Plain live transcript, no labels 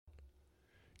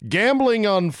Gambling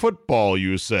on football,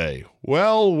 you say?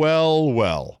 Well, well,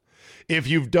 well. If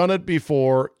you've done it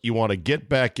before, you want to get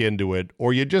back into it,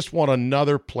 or you just want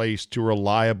another place to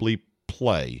reliably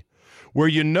play, where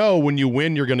you know when you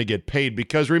win you're going to get paid,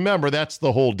 because remember, that's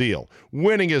the whole deal.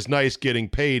 Winning is nice, getting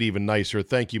paid even nicer.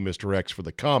 Thank you, Mr. X, for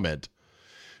the comment.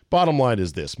 Bottom line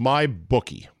is this,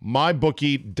 MyBookie,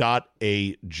 mybookie.ag.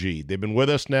 They've been with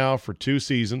us now for 2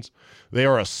 seasons. They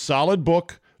are a solid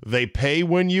book. They pay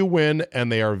when you win,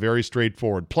 and they are very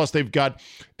straightforward. Plus, they've got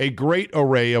a great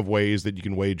array of ways that you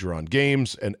can wager on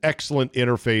games, an excellent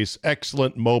interface,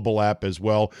 excellent mobile app as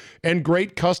well, and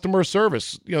great customer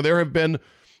service. You know, there have been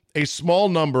a small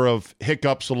number of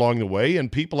hiccups along the way,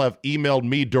 and people have emailed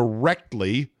me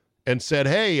directly and said,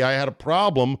 hey, I had a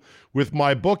problem with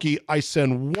MyBookie. I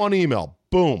send one email,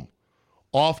 boom,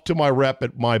 off to my rep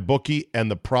at MyBookie, and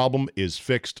the problem is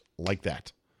fixed like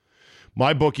that.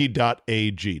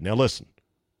 MyBookie.ag. Now listen,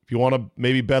 if you want to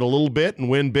maybe bet a little bit and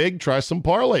win big, try some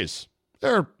parlays.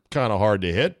 They're kind of hard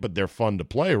to hit, but they're fun to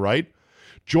play, right?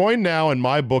 Join now and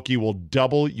MyBookie will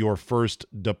double your first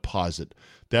deposit.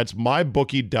 That's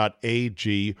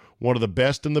mybookie.ag, one of the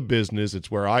best in the business. It's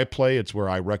where I play. It's where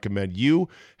I recommend you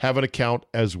have an account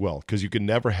as well, because you can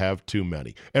never have too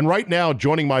many. And right now,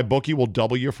 joining MyBookie will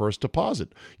double your first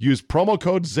deposit. Use promo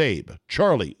code ZABE,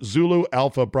 Charlie, Zulu,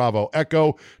 Alpha, Bravo,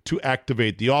 Echo to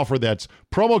activate the offer. That's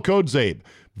promo code ZABE.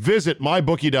 Visit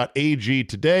mybookie.ag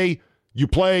today. You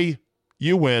play,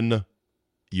 you win,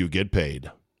 you get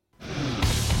paid.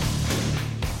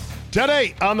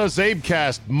 Today on the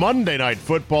CzabeCast, Monday Night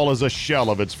Football is a shell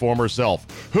of its former self.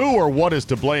 Who or what is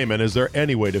to blame, and is there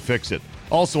any way to fix it?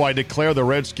 Also, I declare the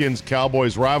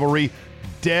Redskins-Cowboys rivalry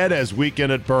dead as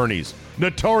Weekend at Bernie's.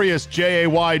 Notorious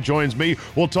J.A.Y. joins me.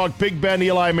 We'll talk Big Ben,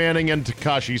 Eli Manning, and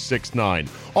Tekashi 6ix9ine.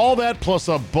 All that plus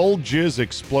a bull jizz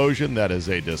explosion that is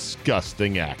a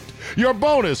disgusting act. Your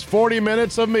bonus 40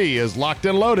 minutes of me is locked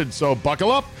and loaded, so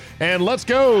buckle up and let's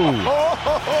go.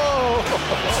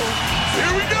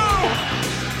 Here we go.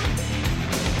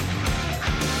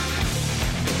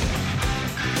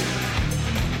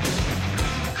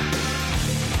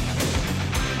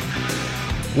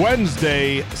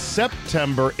 Wednesday,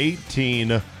 September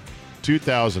 18,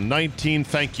 2019.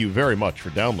 Thank you very much for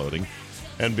downloading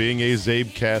and being a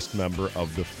CzabeCast member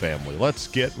of the family. Let's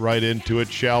get right into it,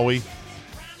 shall we?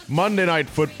 Monday Night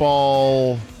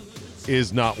Football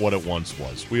is not what it once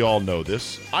was. We all know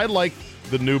this. I like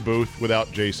the new booth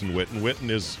without Jason Witten.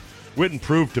 Witten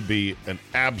proved to be an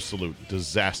absolute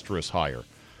disastrous hire.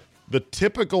 The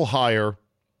typical hire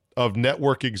of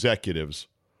network executives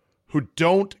who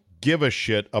don't give a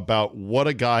shit about what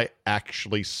a guy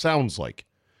actually sounds like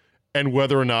and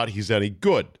whether or not he's any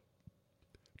good.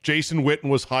 Jason Witten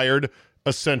was hired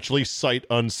essentially sight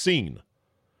unseen,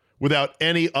 without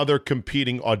any other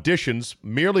competing auditions,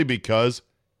 merely because,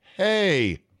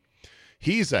 hey,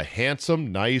 he's a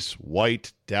handsome, nice,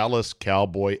 white Dallas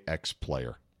Cowboy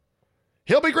ex-player.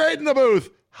 He'll be great in the booth.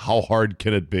 How hard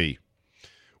can it be?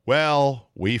 Well,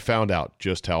 we found out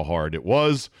just how hard it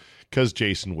was, because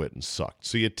Jason Witten sucked.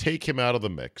 So you take him out of the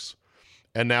mix,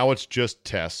 and now it's just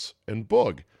Tess and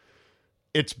Boog.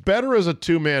 It's better as a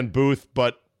two-man booth,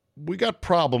 but we got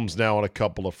problems now on a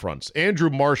couple of fronts. Andrew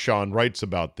Marchand writes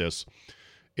about this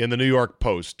in the New York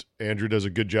Post. Andrew does a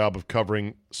good job of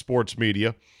covering sports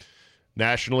media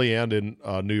nationally and in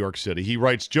New York City. He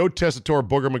writes, Joe Tessitore,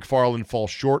 Booger McFarland fall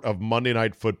short of Monday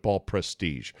Night Football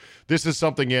prestige. This is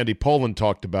something Andy Poland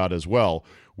talked about as well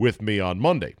with me on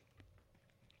Monday.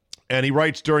 And he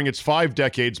writes, during its 5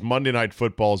 decades, Monday Night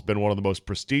Football has been one of the most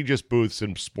prestigious booths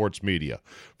in sports media.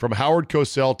 From Howard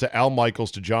Cosell to Al Michaels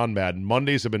to John Madden,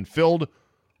 Mondays have been filled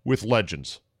with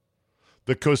legends.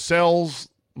 The Cosells,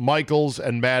 Michaels,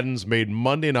 and Maddens made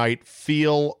Monday night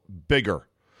feel bigger.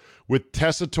 With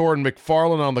Tessitore and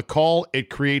McFarland on the call, it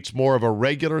creates more of a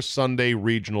regular Sunday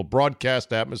regional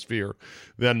broadcast atmosphere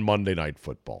than Monday Night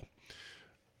Football.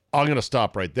 I'm going to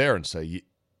stop right there and say,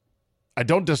 I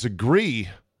don't disagree,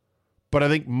 but I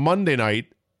think Monday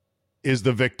night is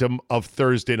the victim of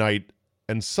Thursday night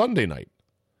and Sunday night.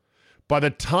 By the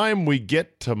time we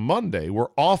get to Monday, we're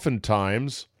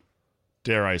oftentimes,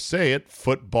 dare I say it,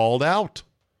 footballed out.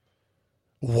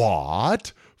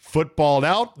 What? Footballed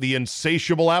out? The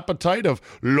insatiable appetite of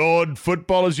Lord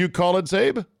Football, as you call it,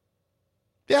 Zabe?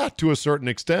 Yeah, to a certain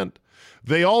extent.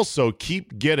 They also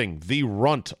keep getting the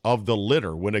runt of the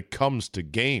litter when it comes to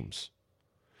games.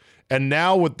 And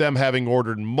now with them having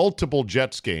ordered multiple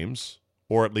Jets games,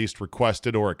 or at least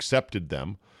requested or accepted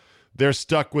them, they're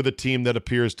stuck with a team that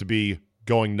appears to be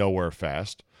going nowhere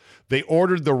fast. They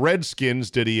ordered the Redskins,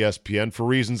 did ESPN, for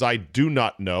reasons I do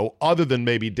not know, other than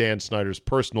maybe Dan Snyder's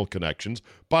personal connections.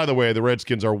 By the way, the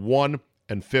Redskins are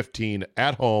 1-15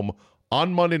 at home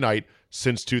on Monday night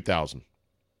since 2000.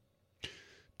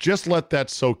 Just let that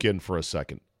soak in for a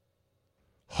second.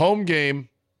 Home game,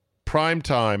 prime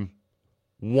time,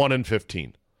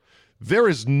 1-15. There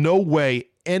is no way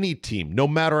any team, no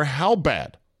matter how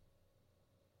bad,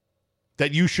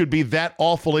 that you should be that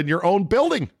awful in your own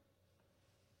building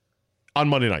on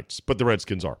Monday nights, but the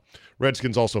Redskins are.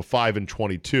 Redskins also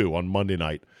 5-22 on Monday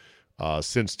night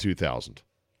since 2000,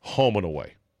 home and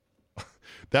away.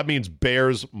 That means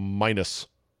Bears minus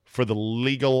for the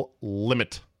legal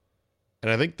limit.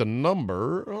 And I think the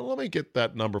number, let me get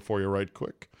that number for you right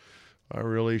quick. I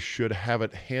really should have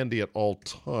it handy at all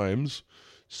times.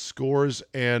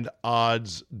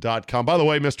 Scoresandodds.com. By the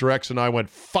way, Mr. X and I went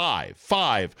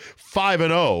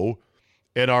 5-0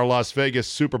 in our Las Vegas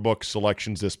Superbook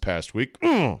selections this past week.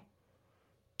 2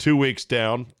 weeks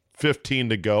down, 15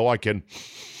 to go. I can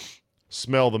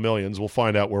smell the millions. We'll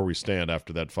find out where we stand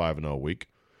after that 5-0 week.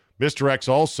 Mr. X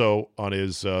also, on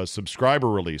his subscriber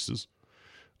releases,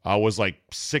 was like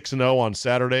 6-0 on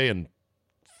Saturday and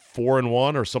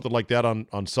 4-1 or something like that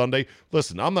on Sunday.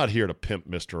 Listen, I'm not here to pimp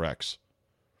Mr. X.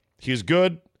 He's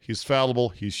good. He's fallible.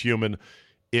 He's human.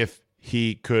 If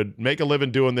he could make a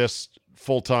living doing this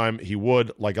full-time, he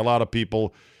would, like a lot of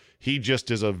people. He just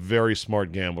is a very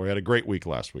smart gambler. He had a great week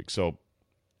last week. So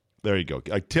there you go.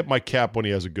 I tip my cap when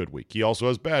he has a good week. He also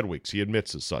has bad weeks. He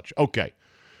admits as such. Okay.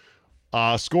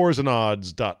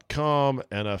 Scoresandodds.com,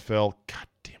 NFL. God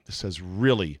damn, this has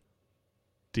really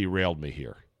derailed me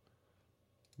here.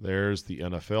 There's the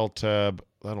NFL tab.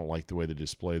 I don't like the way they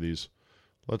display these.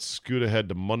 Let's scoot ahead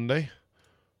to Monday.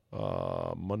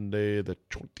 Monday the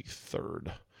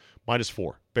 23rd.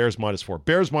 -4. Bears -4.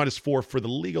 Bears -4 for the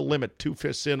legal limit. 2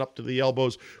 fists in, up to the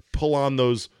elbows. Pull on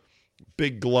those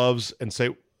big gloves and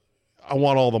say, I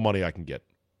want all the money I can get.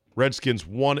 Redskins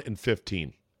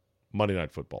 1-15. Monday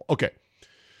Night Football. Okay.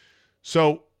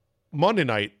 So Monday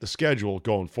night, the schedule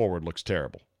going forward looks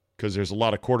terrible because there's a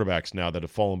lot of quarterbacks now that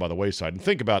have fallen by the wayside. And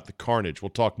think about the carnage. We'll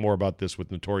talk more about this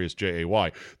with Notorious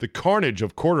J.A.Y. The carnage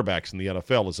of quarterbacks in the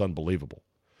NFL is unbelievable.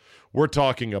 We're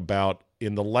talking about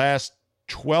in the last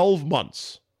 12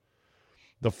 months,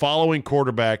 the following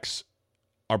quarterbacks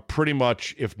are pretty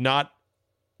much, if not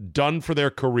done for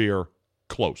their career,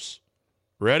 close.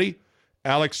 Ready?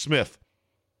 Alex Smith.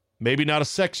 Maybe not a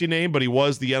sexy name, but he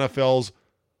was the NFL's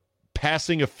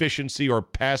passing efficiency or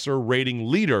passer rating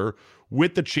leader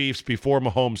with the Chiefs before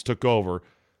Mahomes took over.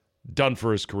 Done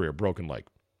for his career, broken leg.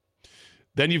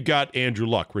 Then you've got Andrew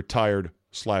Luck,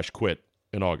 retired/quit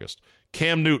in August.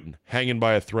 Cam Newton, hanging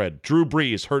by a thread. Drew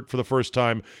Brees, hurt for the first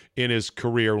time in his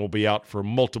career and will be out for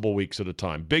multiple weeks at a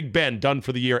time. Big Ben, done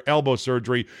for the year, elbow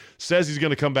surgery, says he's going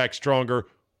to come back stronger.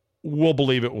 We'll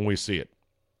believe it when we see it.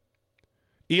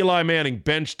 Eli Manning,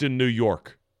 benched in New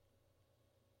York.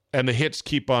 And the hits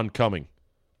keep on coming.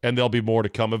 And there'll be more to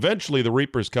come. Eventually, the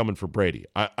Reaper's coming for Brady.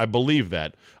 I believe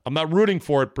that. I'm not rooting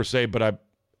for it per se, but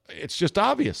it's just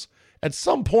obvious. At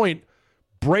some point,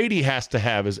 Brady has to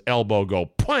have his elbow go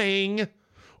pang,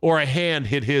 or a hand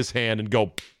hit his hand and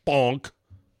go bonk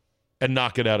and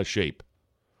knock it out of shape.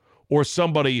 Or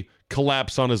somebody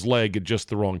collapse on his leg at just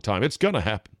the wrong time. It's going to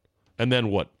happen. And then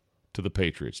what to the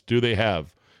Patriots? Do they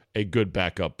have a good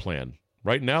backup plan?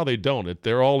 Right now, they don't.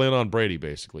 They're all in on Brady,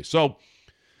 basically. So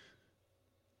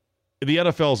the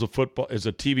NFL is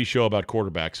a TV show about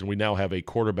quarterbacks, and we now have a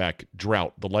quarterback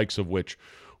drought, the likes of which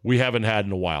we haven't had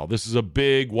in a while. This is a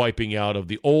big wiping out of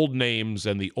the old names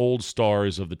and the old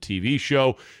stars of the TV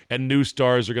show, and new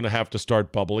stars are going to have to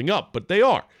start bubbling up, but they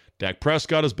are. Dak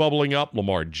Prescott is bubbling up.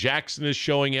 Lamar Jackson is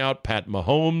showing out. Patrick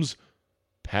Mahomes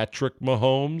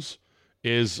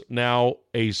is now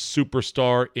a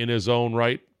superstar in his own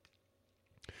right.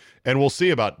 And we'll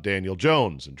see about Daniel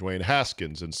Jones and Dwayne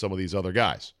Haskins and some of these other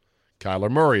guys.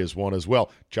 Kyler Murray is one as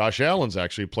well. Josh Allen's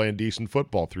actually playing decent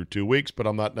football through 2 weeks, but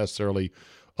I'm not necessarily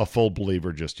a full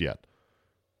believer just yet.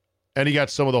 And he got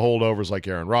some of the holdovers like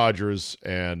Aaron Rodgers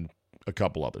and a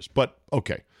couple others. But,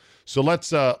 okay. So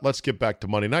let's get back to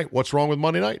Monday night. What's wrong with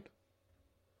Monday night?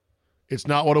 It's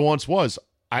not what it once was.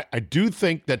 I do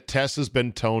think that Tess has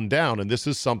been toned down, and this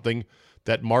is something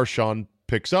that Marshawn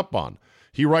picks up on.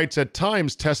 He writes, at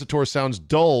times, Tessitore sounds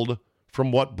dulled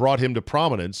from what brought him to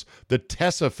prominence. The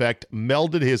Tess effect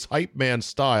melded his hype man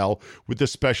style with the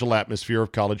special atmosphere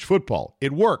of college football.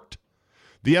 It worked.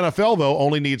 The NFL, though,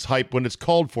 only needs hype when it's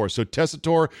called for, so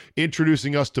Tessitore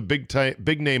introducing us to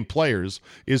big-name players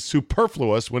is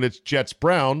superfluous when it's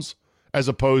Jets-Browns as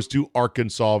opposed to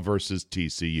Arkansas versus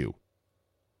TCU.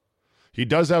 He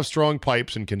does have strong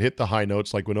pipes and can hit the high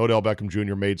notes, like when Odell Beckham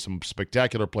Jr. made some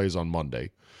spectacular plays on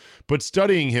Monday. But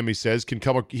studying him, he says,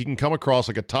 he can come across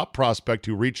like a top prospect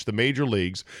who reached the major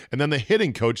leagues, and then the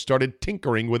hitting coach started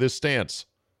tinkering with his stance.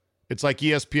 It's like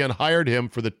ESPN hired him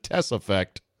for the Tess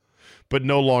effect, but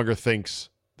no longer thinks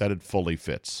that it fully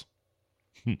fits.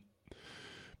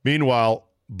 Meanwhile,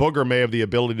 Booger may have the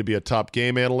ability to be a top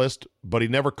game analyst, but he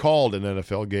never called an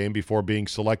NFL game before being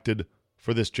selected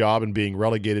for this job and being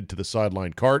relegated to the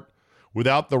sideline cart.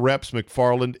 Without the reps,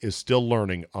 McFarland is still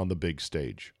learning on the big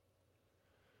stage.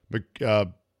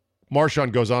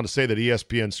 Marchand goes on to say that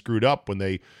ESPN screwed up when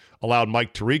they allowed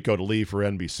Mike Tirico to leave for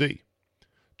NBC.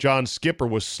 John Skipper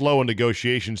was slow in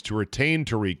negotiations to retain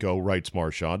Tirico, writes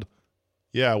Marchand.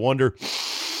 Yeah, I wonder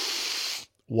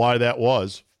why that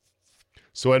was.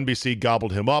 So NBC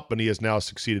gobbled him up, and he has now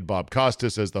succeeded Bob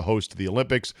Costas as the host of the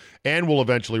Olympics and will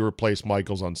eventually replace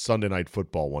Michaels on Sunday Night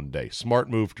Football one day. Smart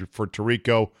move for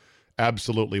Tirico.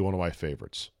 Absolutely one of my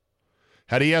favorites.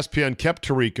 Had ESPN kept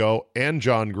Tirico and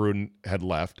John Gruden had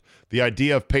left, the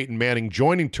idea of Peyton Manning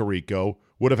joining Tirico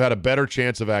would have had a better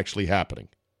chance of actually happening.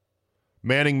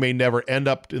 Manning may never end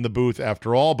up in the booth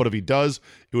after all, but if he does,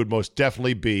 it would most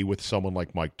definitely be with someone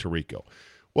like Mike Tirico.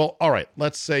 Well, all right,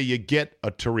 let's say you get a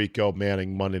Tirico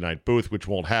Manning Monday Night Booth, which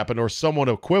won't happen, or someone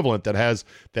equivalent that has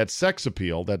that sex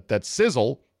appeal, that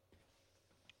sizzle.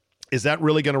 Is that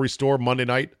really going to restore Monday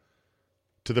night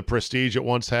to the prestige it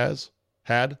once had?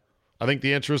 I think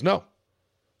the answer is no.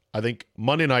 I think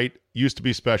Monday night used to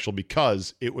be special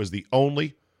because it was the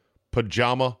only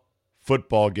pajama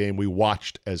football game we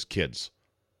watched as kids.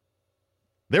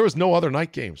 There was no other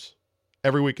night games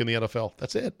every week in the NFL.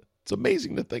 That's it. It's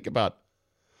amazing to think about.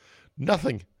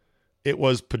 Nothing. It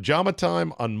was pajama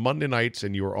time on Monday nights,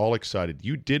 and you were all excited.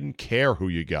 You didn't care who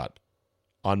you got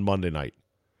on Monday night.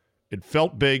 It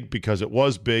felt big because it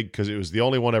was the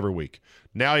only one every week.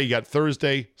 Now you got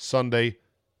Thursday, Sunday,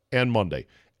 and Monday.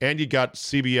 And you got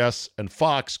CBS and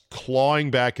Fox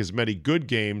clawing back as many good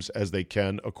games as they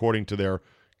can according to their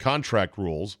contract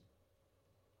rules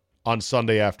on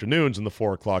Sunday afternoons in the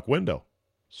 4 o'clock window.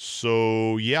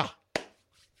 So, yeah.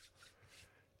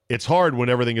 It's hard when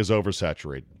everything is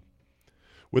oversaturated.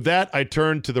 With that, I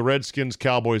turn to the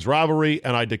Redskins-Cowboys rivalry,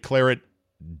 and I declare it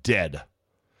dead.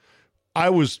 I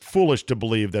was foolish to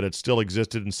believe that it still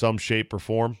existed in some shape or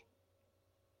form,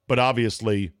 but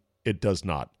obviously it does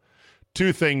not.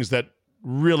 Two things that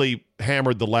really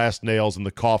hammered the last nails in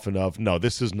the coffin of, no,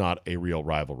 this is not a real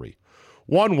rivalry.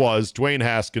 One was Dwayne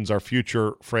Haskins, our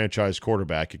future franchise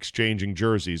quarterback, exchanging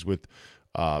jerseys with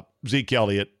Zeke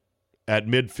Elliott at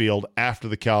midfield after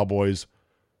the Cowboys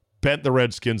bent the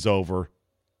Redskins over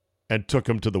and took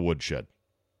them to the woodshed.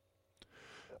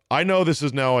 I know this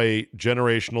is now a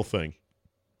generational thing,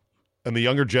 and the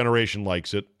younger generation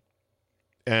likes it,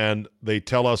 and they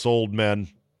tell us old men,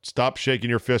 stop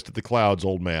shaking your fist at the clouds,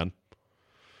 old man.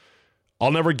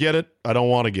 I'll never get it. I don't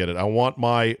want to get it. I want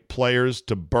my players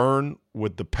to burn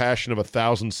with the passion of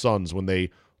 1,000 suns when they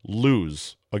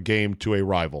lose a game to a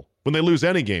rival. When they lose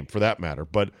any game, for that matter,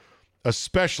 but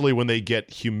especially when they get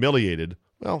humiliated.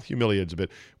 Well, humiliated's a bit.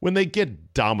 When they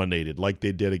get dominated like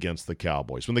they did against the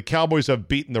Cowboys. When the Cowboys have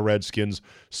beaten the Redskins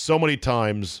so many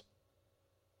times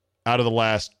out of the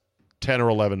last 10 or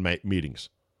 11 meetings.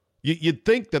 You'd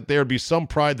think that there'd be some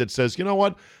pride that says, you know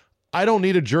what? I don't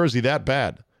need a jersey that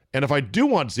bad. And if I do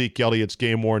want Zeke Elliott's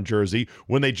game-worn jersey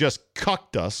when they just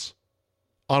cucked us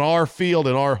on our field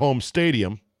in our home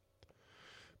stadium,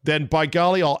 then by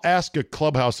golly, I'll ask a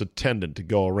clubhouse attendant to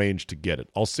go arrange to get it.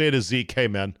 I'll say to Zeke, hey,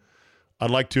 man, I'd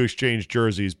like to exchange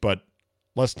jerseys, but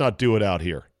let's not do it out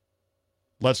here.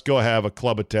 Let's go have a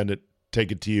club attendant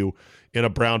take it to you in a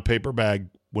brown paper bag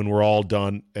when we're all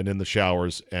done and in the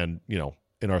showers and,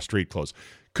 in our street clothes.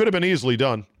 Could have been easily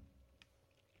done,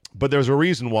 but there's a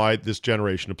reason why this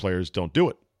generation of players don't do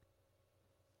it.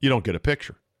 You don't get a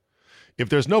picture. If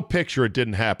there's no picture, it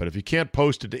didn't happen. If you can't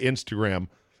post it to Instagram,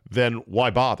 then why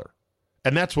bother?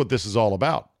 And that's what this is all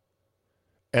about.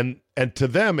 And to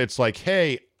them, it's like,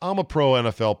 hey, I'm a pro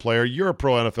NFL player. You're a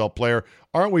pro NFL player.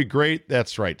 Aren't we great?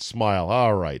 That's right. Smile.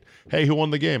 All right. Hey, who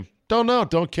won the game? Don't know.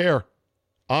 Don't care.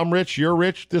 I'm rich. You're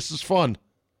rich. This is fun.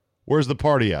 Where's the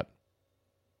party at?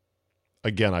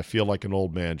 Again, I feel like an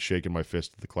old man shaking my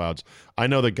fist at the clouds. I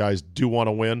know that guys do want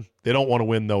to win. They don't want to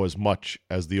win, though, as much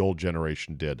as the old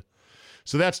generation did.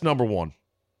 So that's number one.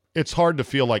 It's hard to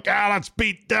feel like, let's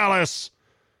beat Dallas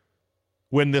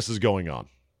when this is going on.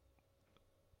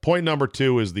 Point number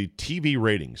two is the TV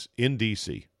ratings in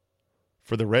D.C.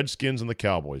 for the Redskins and the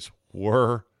Cowboys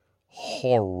were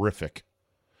horrific.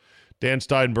 Dan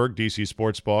Steinberg, D.C.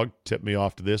 Sports Blog, tipped me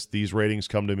off to this. These ratings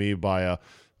come to me by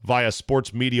via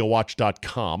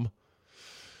sportsmediawatch.com.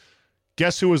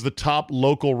 Guess who was the top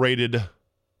local rated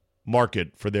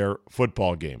market for their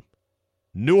football game?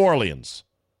 New Orleans,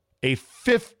 a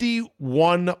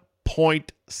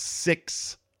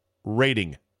 51.6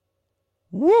 rating.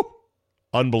 Woo!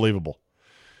 Unbelievable.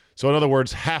 So in other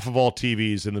words, half of all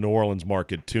TVs in the New Orleans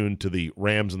market tuned to the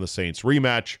Rams and the Saints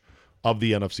rematch of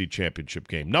the NFC Championship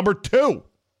game. Number 2,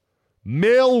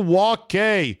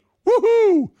 Milwaukee.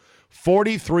 Woohoo!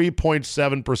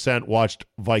 43.7% watched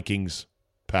Vikings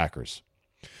Packers.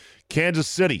 Kansas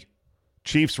City,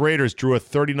 Chiefs Raiders drew a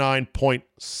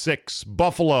 39.6.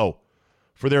 Buffalo,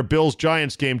 for their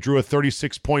Bills-Giants game, drew a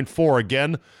 36.4.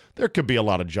 Again, there could be a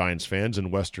lot of Giants fans in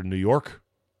Western New York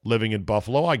living in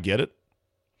Buffalo. I get it.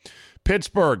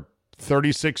 Pittsburgh,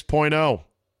 36.0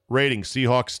 rating.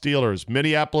 Seahawks Steelers.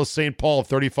 Minneapolis St. Paul,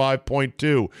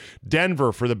 35.2.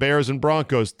 Denver for the Bears and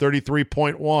Broncos,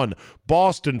 33.1.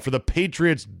 Boston for the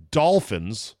Patriots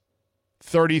Dolphins,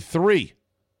 33.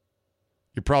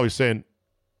 You're probably saying,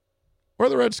 where are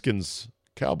the Redskins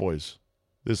Cowboys?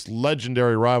 This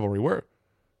legendary rivalry. Where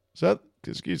is that?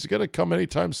 Is it going to come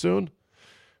anytime soon?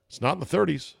 It's not in the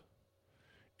 30s.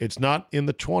 It's not in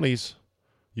the 20s.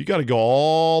 You got to go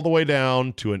all the way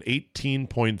down to an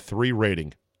 18.3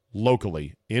 rating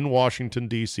locally in Washington,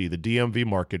 D.C., the DMV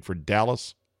market for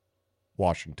Dallas,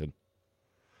 Washington.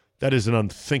 That is an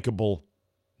unthinkable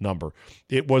number.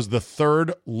 It was the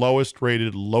third lowest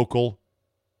rated local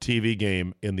TV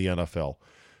game in the NFL.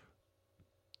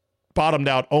 Bottomed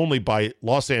out only by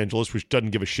Los Angeles, which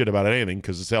doesn't give a shit about anything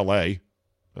because it's L.A.,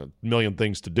 a million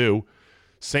things to do.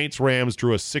 Saints-Rams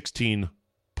drew a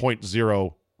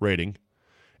 16.0 rating.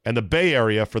 And the Bay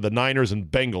Area for the Niners and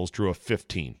Bengals drew a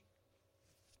 15.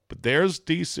 But there's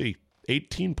D.C.,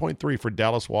 18.3 for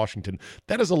Dallas, Washington.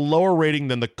 That is a lower rating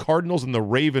than the Cardinals and the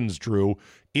Ravens drew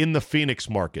in the Phoenix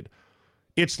market.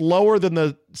 It's lower than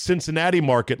the Cincinnati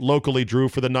market locally drew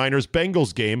for the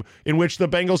Niners-Bengals game, in which the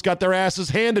Bengals got their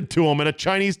asses handed to them in a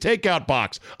Chinese takeout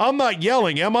box. I'm not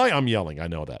yelling, am I? I'm yelling. I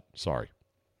know that. Sorry.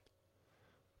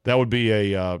 That would be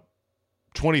a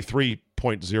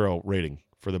 23.0 rating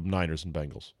for the Niners and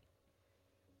Bengals.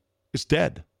 It's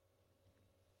dead.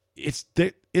 It's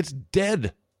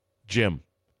dead, Jim.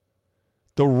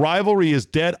 The rivalry is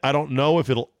dead. I don't know if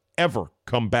it'll ever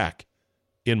come back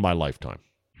in my lifetime.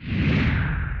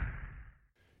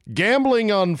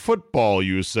 Gambling on football,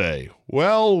 you say?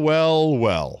 Well, well,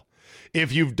 well.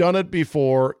 If you've done it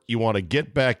before, you want to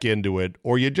get back into it,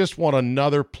 or you just want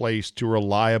another place to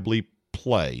reliably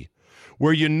play,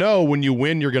 where you know when you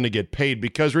win you're going to get paid,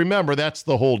 because remember, that's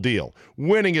the whole deal.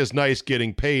 Winning is nice,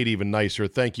 getting paid even nicer.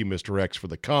 Thank you, Mr. X, for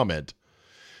the comment.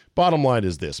 Bottom line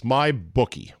is this,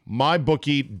 MyBookie,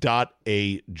 mybookie.ag.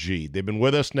 They've been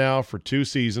with us now for 2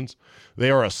 seasons. They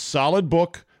are a solid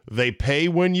book. They pay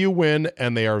when you win,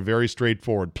 and they are very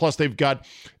straightforward. Plus, they've got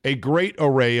a great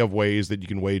array of ways that you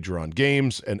can wager on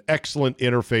games, an excellent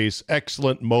interface,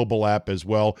 excellent mobile app as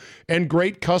well, and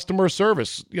great customer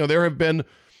service. You know, there have been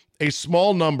a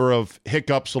small number of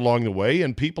hiccups along the way,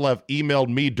 and people have emailed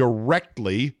me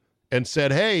directly and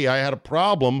said, hey, I had a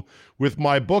problem with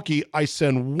MyBookie. I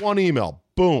send one email,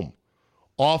 boom,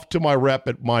 off to my rep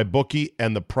at MyBookie,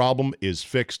 and the problem is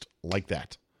fixed like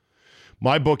that.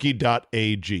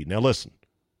 MyBookie.ag. Now listen,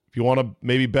 if you want to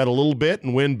maybe bet a little bit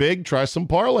and win big, try some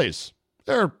parlays.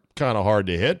 They're kind of hard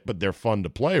to hit, but they're fun to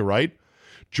play, right?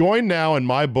 Join now and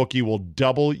MyBookie will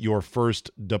double your first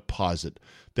deposit.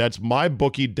 That's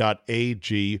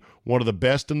mybookie.ag, one of the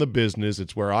best in the business.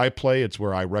 It's where I play. It's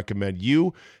where I recommend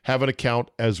you have an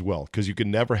account as well, because you can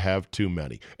never have too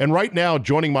many. And right now,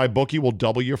 joining MyBookie will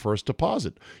double your first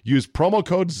deposit. Use promo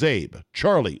code ZABE,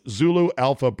 Charlie, Zulu,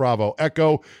 Alpha, Bravo,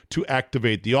 Echo to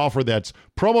activate the offer. That's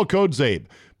promo code ZABE.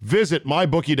 Visit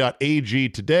mybookie.ag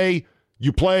today.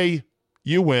 You play,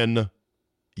 you win,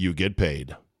 you get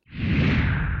paid.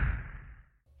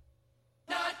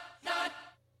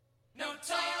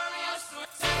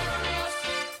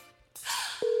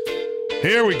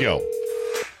 Here we go.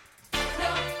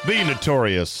 The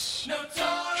notorious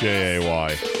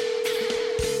J.A.Y.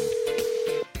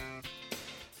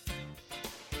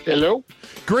 Hello.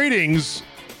 Greetings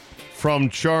from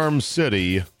Charm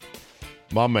City,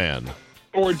 my man.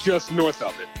 Or just north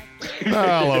of it.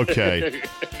 Well, okay.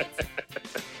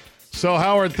 So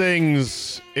how are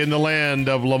things in the land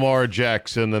of Lamar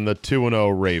Jackson and the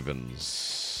 2-0 Ravens?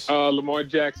 Lamar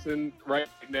Jackson, right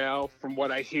now, from what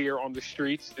I hear on the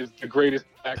streets, is the greatest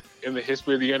back in the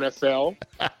history of the NFL.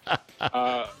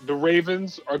 The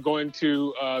Ravens are going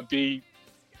to be,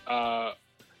 I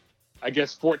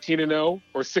guess, 14-0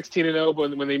 or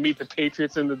 16-0 when they meet the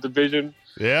Patriots in the division.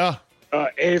 Yeah.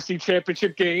 AFC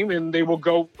Championship game, and they will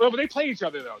go. Well, but they play each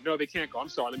other though. No, they can't go. I'm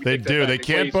sorry. Let me They take that do. back. They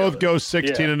can't both go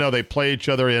 16-0. They play each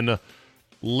other in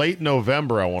late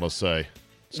November, I want to say.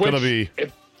 It's going to be.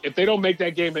 If they don't make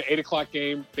that game an 8:00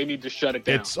 game, they need to shut it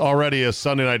down. It's already a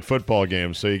Sunday night football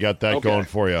game, so you got that going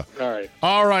for you. All right.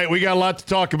 All right. We got a lot to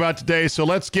talk about today, so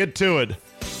let's get to it.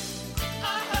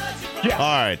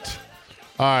 Yes.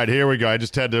 All right. Here we go. I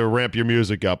just had to ramp your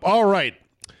music up. All right.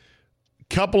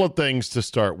 Couple of things to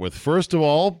start with. First of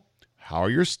all, how are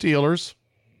your Steelers?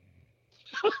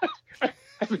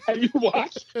 Have you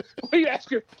watched? What are you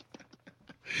asking?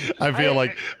 I feel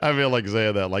like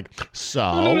saying that. Like, so.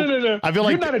 No. I feel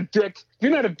like you're not a dick.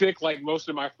 You're not a dick like most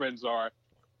of my friends are,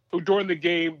 who during the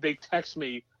game they text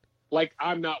me like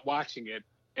I'm not watching it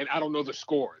and I don't know the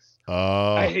scores.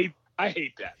 I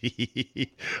hate that.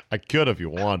 I could if you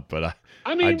want, but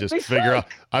I mean, just figure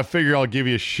I'll give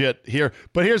you shit here.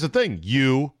 But here's the thing: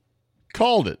 you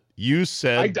called it. You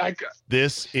said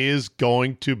this is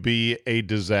going to be a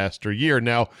disaster year.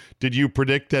 Now, did you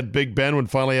predict that Big Ben would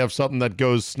finally have something that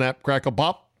goes snap, crackle,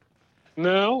 pop?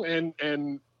 No, and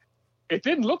it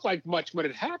didn't look like much when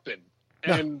it happened.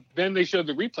 And then they showed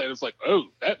the replay. It was like, oh,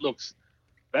 that looks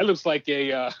like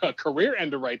a career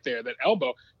ender right there, that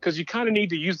elbow, because you kind of need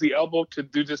to use the elbow to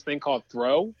do this thing called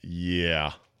throw.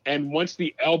 Yeah. And once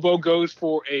the elbow goes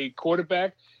for a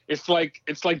quarterback, it's like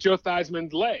Joe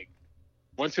Theismann's leg.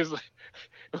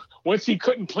 Once he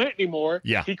couldn't plant anymore,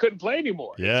 he couldn't play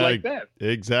anymore. Yeah, it's like that.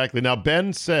 Exactly. Now,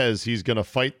 Ben says he's going to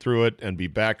fight through it and be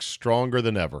back stronger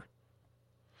than ever.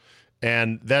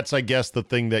 And that's, I guess, the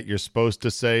thing that you're supposed to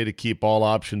say to keep all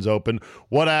options open.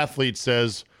 What athlete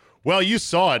says, well, you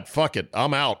saw it. Fuck it.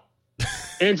 I'm out.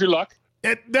 Andrew Luck.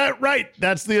 Right.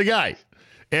 That's the guy.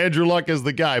 Andrew Luck is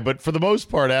the guy. But for the most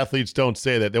part, athletes don't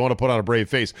say that. They want to put on a brave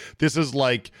face. This is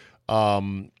like,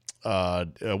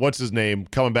 what's his name,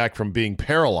 coming back from being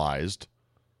paralyzed.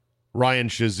 Ryan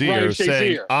Shazier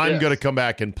saying, I'm going to come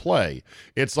back and play.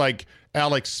 It's like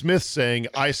Alex Smith saying,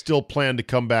 I still plan to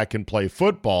come back and play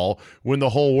football, when the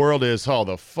whole world is, oh,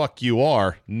 the fuck you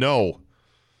are. No.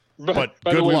 But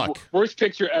good luck. Worst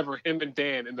picture ever, him and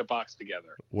Dan in the box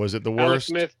together. Was it the worst,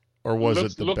 Smith or was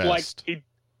it the best? Like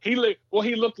he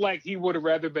looked like he would have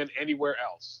rather been anywhere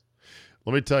else.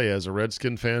 Let me tell you, as a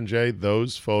Redskin fan, Jay,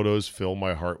 those photos fill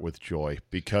my heart with joy,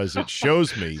 because it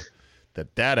shows me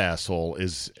that asshole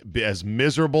is as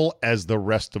miserable as the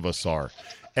rest of us are,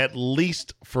 at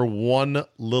least for one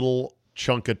little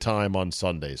chunk of time on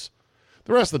Sundays.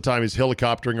 The rest of the time, he's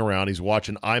helicoptering around. He's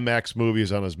watching IMAX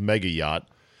movies on his mega yacht.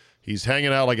 He's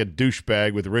hanging out like a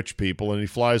douchebag with rich people, and he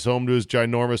flies home to his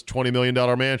ginormous $20 million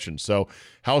mansion. So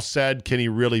how sad can he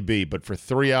really be? But for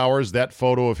 3 hours, that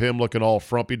photo of him looking all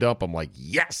frumpy dump, I'm like,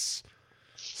 yes,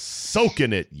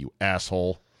 soaking it, you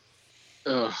asshole.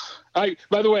 By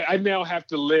the way, I now have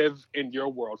to live in your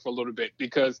world for a little bit,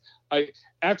 because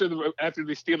after the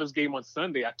Steelers game on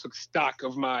Sunday, I took stock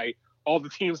of all the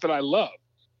teams that I love,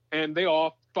 and they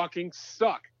all fucking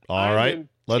suck. All right.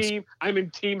 I'm in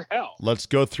team hell. Let's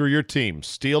go through your team.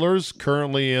 Steelers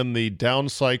currently in the down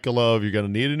cycle of, you're going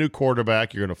to need a new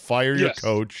quarterback, you're going to fire your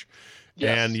coach,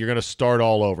 and you're going to start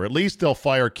all over. At least they'll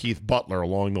fire Keith Butler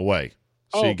along the way.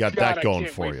 So you got that going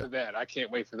for you. I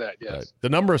can't wait for that. Yes. Right. The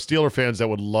number of Steeler fans that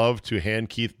would love to hand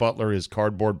Keith Butler his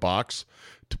cardboard box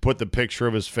to put the picture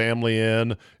of his family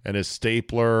in, and his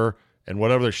stapler and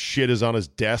whatever shit is on his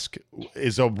desk,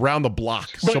 is around the block.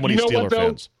 But so many Steeler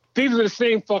fans. These are the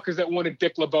same fuckers that wanted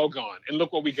Dick LeBeau gone, and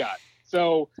look what we got.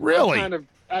 So really, I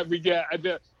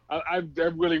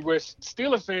really wish.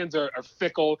 Steeler fans are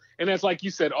fickle, and as like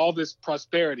you said, all this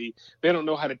prosperity, they don't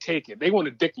know how to take it. They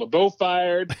wanted Dick LeBeau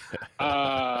fired.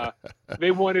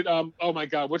 They wanted oh my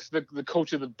God, what's the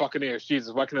coach of the Buccaneers?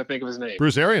 Jesus, why can't I think of his name?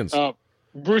 Bruce Arians.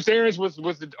 Bruce Arians was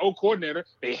the O coordinator.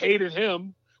 They hated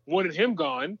him, wanted him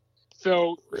gone.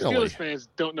 So really? Steelers fans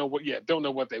don't know what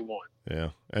they want.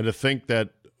 Yeah, and to think that,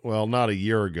 well, not a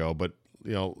year ago, but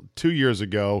 2 years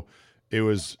ago, it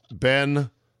was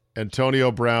Ben,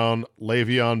 Antonio Brown,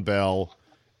 Le'Veon Bell,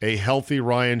 a healthy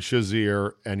Ryan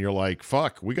Shazier, and you're like,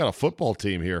 fuck, we got a football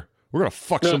team here. We're gonna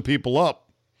fuck some people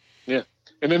up. Yeah,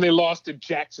 and then they lost to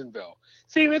Jacksonville.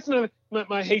 See, that's not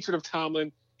my hatred of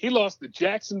Tomlin. He lost to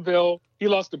Jacksonville. He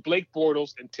lost to Blake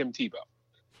Bortles and Tim Tebow.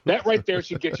 That right there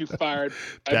should get you fired.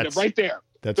 Right there.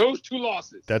 Those two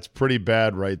losses. That's pretty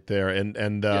bad right there. And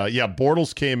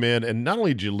Bortles came in, and not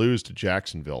only did you lose to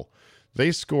Jacksonville,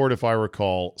 they scored, if I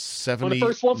recall,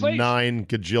 79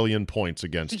 gajillion points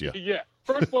against you. Yeah,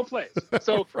 first 4 plays.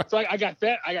 So I got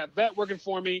that. I got that working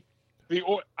for me.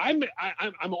 I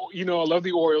love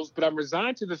the Orioles, but I'm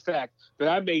resigned to the fact that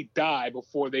I may die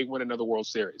before they win another World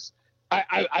Series.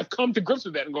 I've come to grips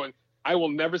with that and going, I will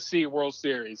never see a World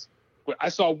Series. I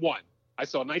saw one. I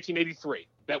saw 1983.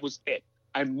 That was it.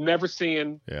 I'm never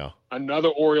seeing another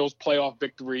Orioles playoff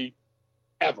victory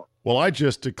ever. Well, I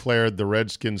just declared the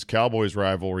Redskins-Cowboys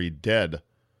rivalry dead.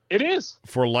 It is.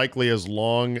 For likely as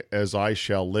long as I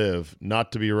shall live,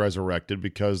 not to be resurrected,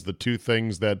 because the two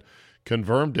things that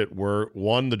confirmed it were,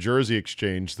 one, the jersey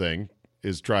exchange thing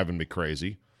is driving me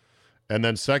crazy. And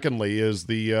then secondly is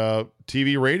the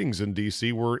TV ratings in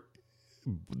D.C. were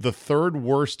the third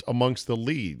worst amongst the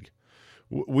league.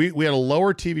 We had a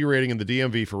lower TV rating in the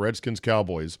DMV for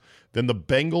Redskins-Cowboys than the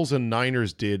Bengals and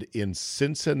Niners did in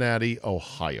Cincinnati,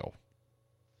 Ohio.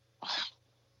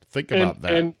 Think about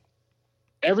that. And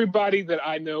everybody that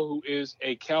I know who is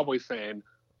a Cowboy fan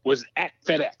was at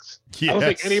FedEx. Yes, I don't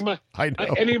think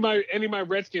any of my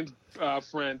Redskins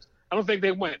friends, I don't think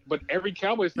they went. But every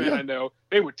Cowboys fan I know,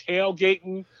 they were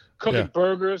tailgating, cooking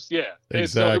burgers. Yeah,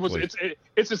 exactly. So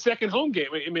it's a second home game.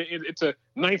 I mean, it's a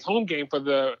ninth home game for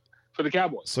the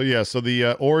Cowboys. So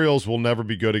the Orioles will never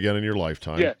be good again in your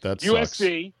lifetime. Yeah, that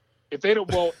USC. Sucks. If they don't,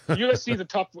 well, USC the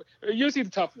tough. USC the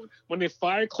tough one. When they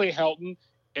fire Clay Helton,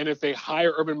 and if they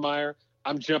hire Urban Meyer,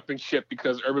 I'm jumping ship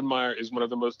because Urban Meyer is one of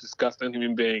the most disgusting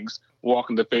human beings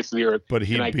walking the face of the earth. But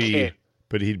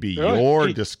he'd be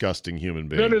your disgusting human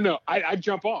being. No. I'd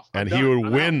jump off. And he would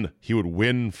win. Out. He would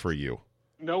win for you.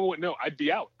 No, I'd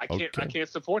be out. I can't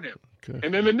support him. Okay.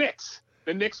 And then the Knicks.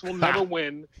 The Knicks will never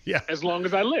win as long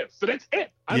as I live. So that's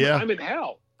it. I'm in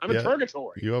hell. I'm in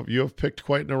purgatory. You have picked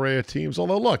quite an array of teams.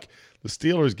 Although, look, the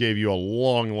Steelers gave you a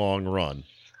long, long run.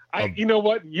 You know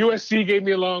what? USC gave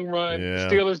me a long run. Yeah.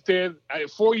 Steelers did.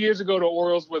 4 years ago, the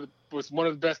Orioles was one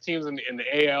of the best teams in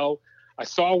the AL. I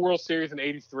saw a World Series in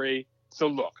 '83. So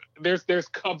look, there's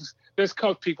Cubs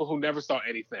people who never saw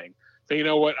anything. So you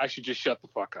know what? I should just shut the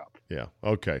fuck up. Yeah.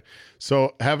 Okay.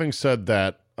 So having said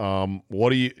that,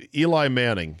 Eli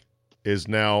Manning is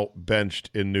now benched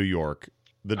in New York.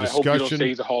 The discussion. I hope you don't say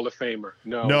he's a Hall of Famer.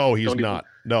 No, he's not.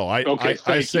 No,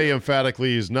 I say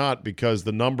emphatically he's not because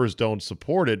the numbers don't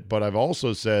support it. But I've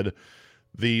also said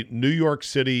the New York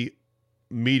City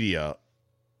media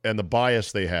and the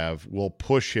bias they have will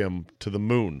push him to the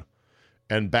moon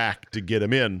and back to get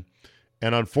him in.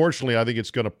 And unfortunately, I think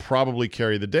it's going to probably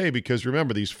carry the day because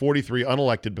remember, these 43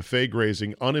 unelected,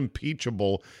 buffet-grazing,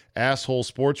 unimpeachable asshole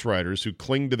sports writers who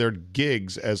cling to their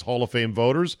gigs as Hall of Fame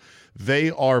voters,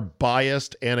 they are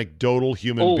biased, anecdotal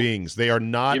human beings. They are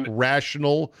not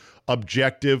rational,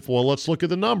 objective. Well, let's look at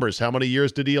the numbers. How many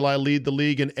years did Eli lead the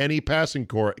league in any passing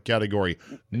category?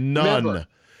 None. Never.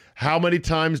 How many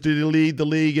times did he lead the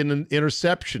league in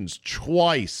interceptions?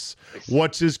 Twice.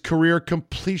 What's his career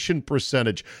completion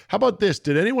percentage? How about this?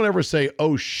 Did anyone ever say,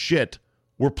 oh, shit,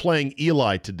 we're playing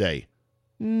Eli today?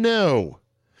 No.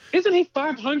 Isn't he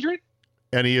 500?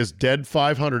 And he is dead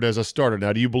 500 as a starter.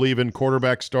 Now, do you believe in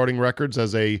quarterback starting records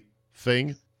as a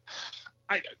thing?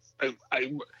 I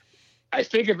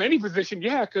think of any position,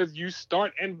 because you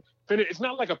start and finish. It's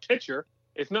not like a pitcher.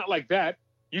 It's not like that.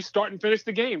 You start and finish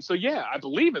the game. So, I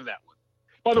believe in that one.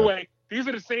 By the way, these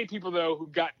are the same people, though, who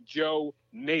got Joe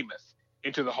Namath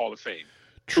into the Hall of Fame.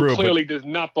 True. Who clearly does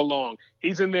not belong.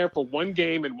 He's in there for one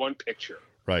game and one picture.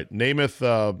 Right. Namath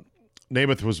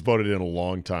was voted in a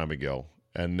long time ago.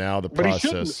 And now the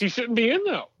process. He shouldn't be in,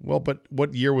 though. Well, but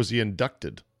what year was he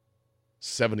inducted?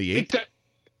 78?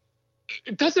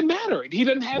 It doesn't matter. He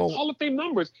doesn't have Hall of Fame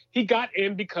numbers. He got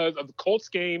in because of the Colts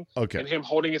game and him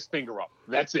holding his finger up.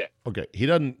 That's it. Okay. He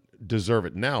doesn't deserve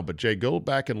it now, but Jay, go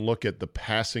back and look at the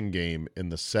passing game in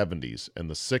the 70s and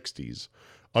the 60s.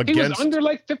 He was under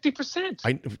like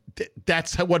 50%.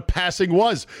 That's what passing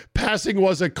was. Passing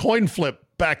was a coin flip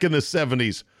back in the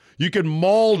 70s. You could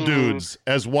maul dudes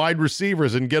as wide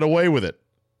receivers and get away with it.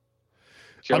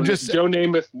 Joe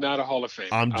Namath, not a Hall of Fame.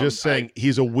 I'm just saying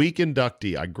he's a weak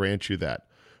inductee. I grant you that.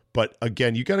 But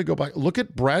again, you got to go back. Look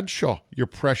at Bradshaw, your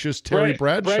precious Terry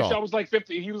Bradshaw. Bradshaw was like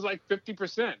 50. He was like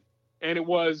 50%, and it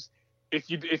was if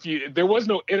you there was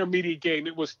no intermediate game.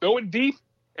 It was throw it deep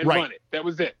and run it. That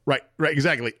was it. Right,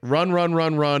 exactly. Run,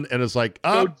 and it's like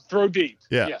throw deep.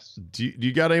 Yeah. Yes. Do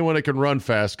you got anyone that can run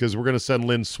fast? Because we're going to send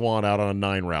Lynn Swan out on a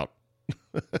 9 route.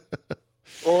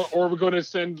 Or we're going to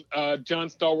send John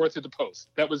Stallworth to the post.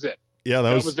 That was it. Yeah,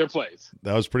 that was their plays.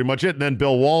 That was pretty much it. And then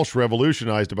Bill Walsh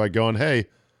revolutionized it by going, "Hey,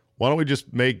 why don't we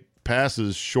just make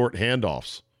passes short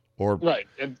handoffs?" Or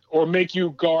make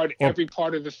you guard every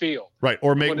part of the field. Right.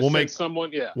 Or we'll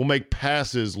make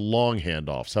passes long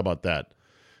handoffs. How about that?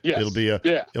 Yes. It'll be a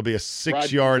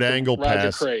 6-yard angle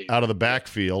pass out of the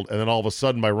backfield, and then all of a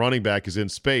sudden my running back is in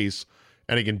space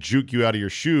and he can juke you out of your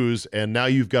shoes, and now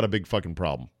you've got a big fucking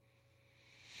problem.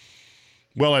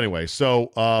 Well, anyway,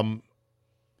 so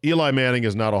Eli Manning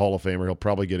is not a Hall of Famer. He'll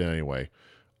probably get in anyway.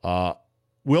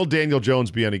 Will Daniel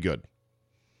Jones be any good?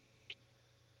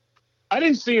 I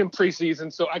didn't see him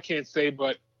preseason, so I can't say,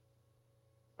 but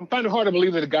I'm finding it hard to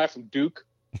believe that a guy from Duke,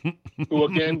 who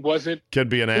again wasn't can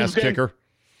be an ass kicker,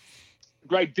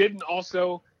 right? Didn't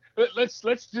also. Let's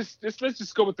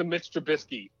just go with the Mitch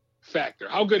Trubisky factor.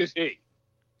 How good is he?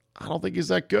 I don't think he's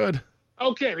that good.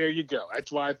 Okay, there you go.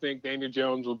 That's why I think Daniel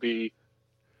Jones will be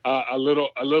a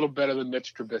little better than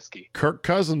Mitch Trubisky. Kirk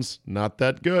Cousins, not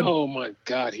that good. Oh my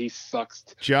God, he sucks.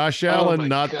 Josh Allen,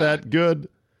 not that good.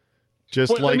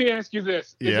 Let me ask you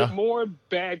this: Is it more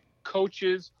bad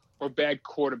coaches or bad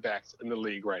quarterbacks in the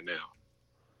league right now?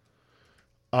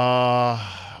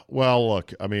 Well,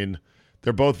 look, I mean,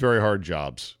 they're both very hard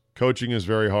jobs. Coaching is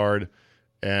very hard,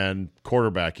 and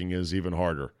quarterbacking is even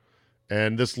harder.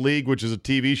 And this league, which is a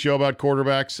TV show about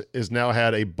quarterbacks, has now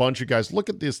had a bunch of guys. Look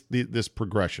at this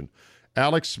progression.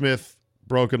 Alex Smith,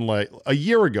 broken leg. A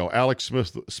year ago, Alex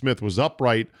Smith was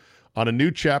upright on a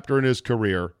new chapter in his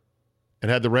career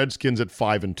and had the Redskins at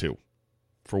 5-2.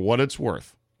 For what it's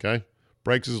worth, okay?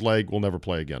 Breaks his leg, will never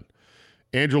play again.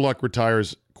 Andrew Luck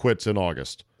retires, quits in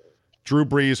August. Drew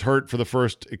Brees hurt for the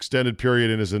first extended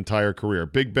period in his entire career.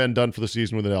 Big Ben done for the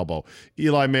season with an elbow.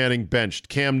 Eli Manning benched.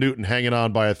 Cam Newton hanging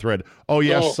on by a thread. Oh,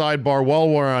 yes, sidebar, while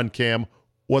we're on Cam,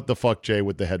 what the fuck, Jay,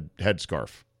 with the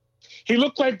headscarf? He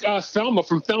looked like Thelma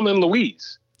from Thelma and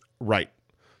Louise. Right.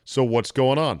 So what's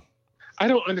going on? I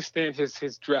don't understand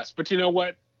his dress. But you know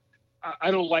what? I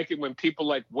don't like it when people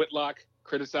like Whitlock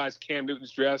criticize Cam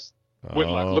Newton's dress.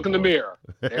 Whitlock, look in the mirror.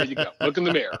 There you go. Look in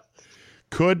the mirror.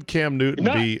 Could Cam Newton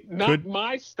be... Not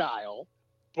my style,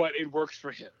 but it works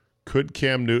for him. Could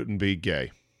Cam Newton be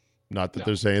gay? Not that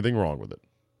there's anything wrong with it.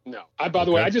 No. By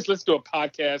the way, I just listened to a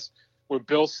podcast where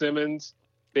Bill Simmons,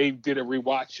 they did a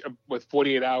rewatch with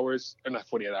 48 Hours, or not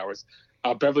 48 Hours,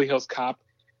 Beverly Hills Cop,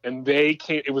 and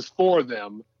it was 4 of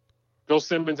them. Bill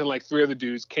Simmons and like 3 other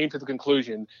dudes came to the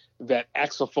conclusion that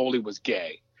Axel Foley was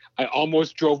gay. I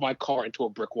almost drove my car into a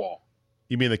brick wall.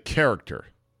 You mean the character?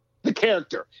 The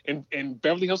character in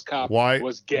Beverly Hills Cop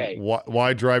was gay.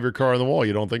 Why drive your car on the wall?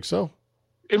 You don't think so?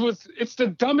 It's the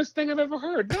dumbest thing I've ever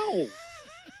heard. No.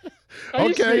 Are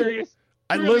you Okay. serious?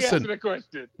 I really listen. answer the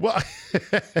question. Well,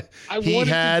 I wanted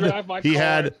to drive my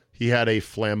car. He had a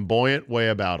flamboyant way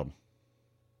about him.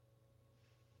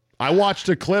 I watched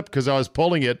a clip because I was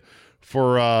pulling it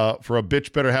for a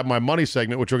Bitch Better Have My Money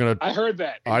segment, which we're gonna. I heard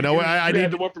that. I know. I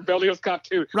need the one from Beverly Hills Cop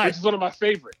 2, right. Which is one of my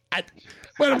favorites.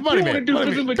 Money man, come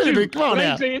on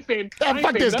now.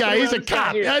 Fuck this guy. He's a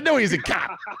cop. I know he's a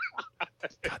cop.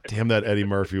 God damn, that Eddie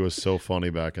Murphy was so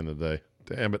funny back in the day.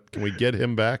 Damn it. Can we get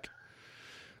him back?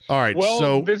 All right. Well,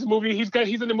 so this movie, he's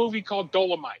in a movie called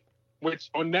Dolomite, which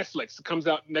on Netflix comes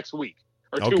out next week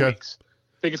or 2 weeks.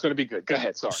 I think it's going to be good. Go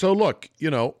ahead. Sorry. So look,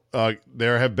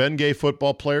 there have been gay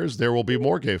football players. There will be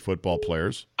more gay football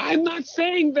players. I'm not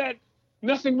saying that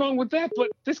nothing wrong with that, but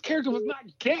this character was not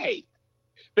gay.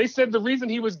 They said the reason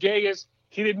he was gay is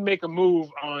he didn't make a move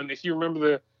on, if you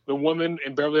remember the woman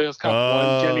in Beverly Hills Cop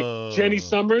 1, Jenny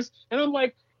Summers. And I'm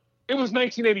like, it was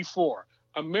 1984.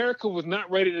 America was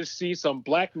not ready to see some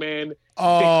black man dick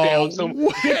down some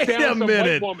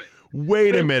white woman.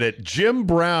 Wait a minute. Jim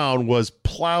Brown was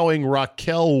plowing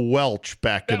Raquel Welch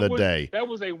back in the day. That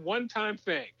was a one-time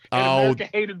thing. And America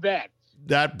hated that.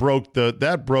 That broke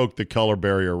the color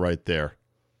barrier right there.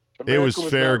 It was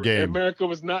fair game. America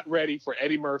was not ready for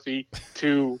Eddie Murphy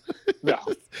to no.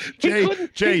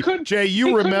 Jay,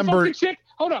 you remember?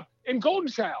 Hold up, in Golden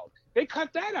Child, they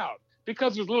cut that out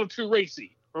because it was a little too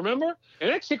racy. Remember? And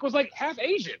that chick was like half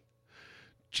Asian.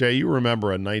 Jay, you remember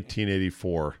a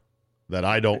 1984 that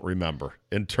I don't remember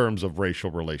in terms of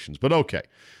racial relations, but okay.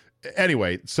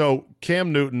 Anyway, so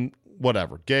Cam Newton,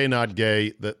 whatever, gay, not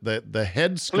gay. The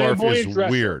headscarf is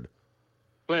weird.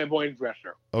 Flamboyant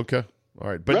dresser. Okay. All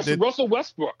right, but Russell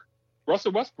Westbrook,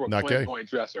 not flamboyant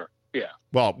dresser. Yeah.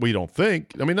 Well, we don't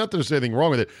think. I mean, not that there's anything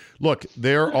wrong with it. Look,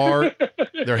 there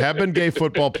have been gay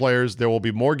football players. There will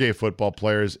be more gay football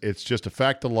players. It's just a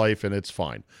fact of life, and it's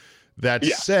fine. That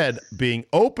said, being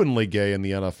openly gay in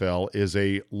the NFL is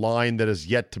a line that is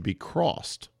yet to be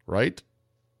crossed, right?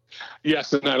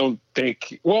 Yes, and I don't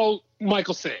think. Well,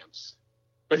 Michael Sams,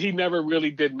 but he never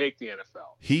really did make the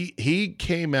NFL. He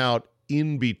came out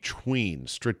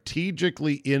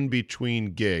strategically in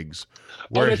between gigs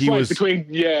where he was between.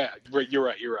 Yeah, you're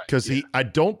right. Because I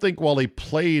don't think while he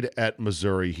played at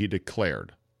Missouri, he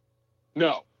declared.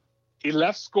 No, he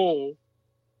left school,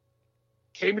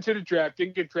 came into the draft,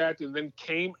 didn't get drafted, and then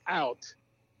came out,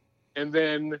 and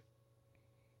then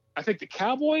I think the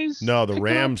Cowboys. No, the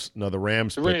Rams. No, the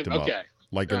Rams picked him up. Okay.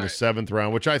 Like in the 7th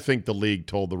round, which I think the league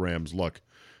told the Rams, look,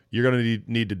 you're going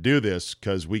to need to do this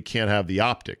because we can't have the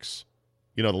optics.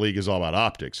 You know, the league is all about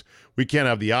optics. We can't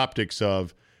have the optics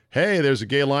of, hey, there's a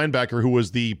gay linebacker who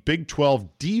was the Big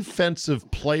 12 Defensive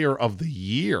Player of the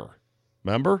Year.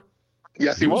 Remember?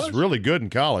 Yes, he was really good in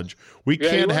college. We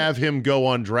can't have him go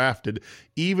undrafted,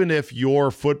 even if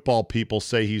your football people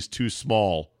say he's too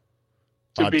small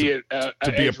to be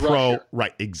a pro. Rusher.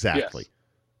 Right, exactly. Yes.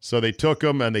 So they took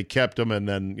him and they kept him, and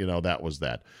then, that was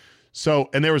that. So,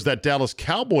 and there was that Dallas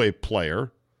Cowboy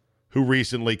player who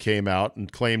recently came out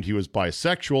and claimed he was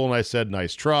bisexual, and I said,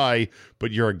 nice try,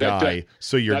 but you're a guy,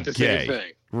 so you're not the gay. Same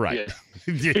thing. Right.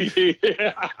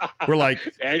 Yeah. We're like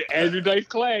Andrew Dice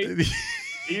Clay.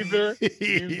 Either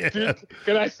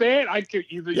can I say it? I can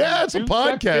either. It's a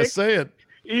podcast. Say it.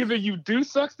 Either you do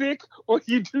suck dick or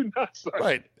you do not suck.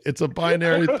 Right. It's a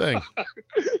binary thing.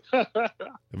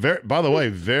 By the way,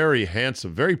 very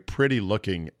handsome, very pretty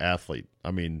looking athlete.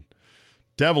 I mean,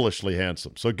 devilishly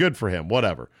handsome. So good for him.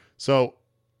 Whatever. So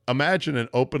imagine an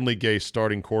openly gay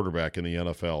starting quarterback in the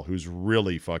NFL who's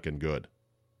really fucking good.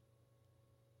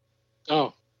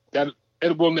 Oh,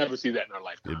 we'll never see that in our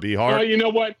lifetime. It'd be hard. Well, you know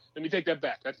what? Let me take that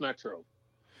back. That's not true.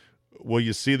 Will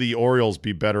you see the Orioles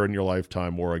be better in your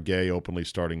lifetime or a gay, openly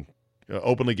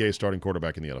gay starting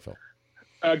quarterback in the NFL?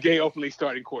 A gay, openly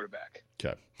starting quarterback.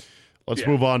 Okay. Let's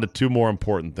move on to two more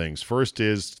important things. First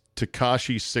is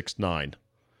Tekashi 6ix9ine.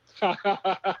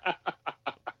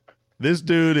 This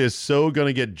dude is so going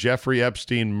to get Jeffrey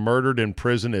Epstein murdered in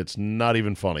prison, it's not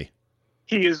even funny.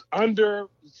 He is under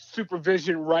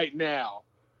supervision right now,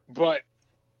 but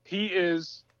he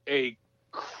is a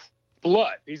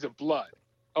blood. He's a blood.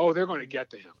 Oh, they're going to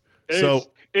get to him.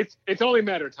 It's only a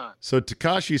matter of time. So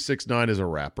Tekashi 6ix9ine is a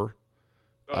rapper.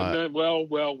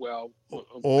 Well.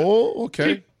 Oh,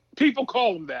 okay. People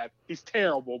call him that. He's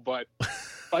terrible, but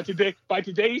by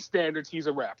today's standards, he's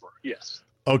a rapper. Yes.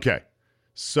 Okay.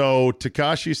 So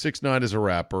Tekashi 6ix9ine is a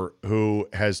rapper who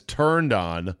has turned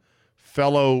on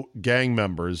fellow gang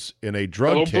members in a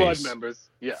drug case.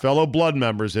 Fellow blood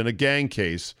members in a gang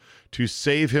case to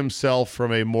save himself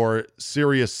from a more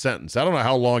serious sentence. I don't know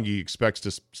how long he expects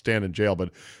to stand in jail,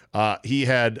 but he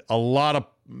had a lot of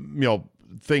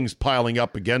things piling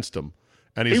up against him,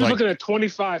 and he was looking at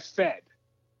 25 Fed.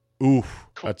 Oof,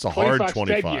 that's a hard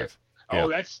 25.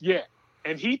 Oh,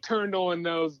 and he turned on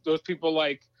those people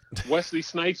like Wesley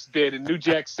Snipes did in New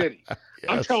Jack City. Yes.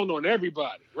 I'm telling on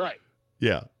everybody, right?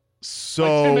 Yeah.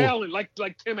 So like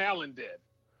Tim Allen did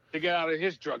to get out of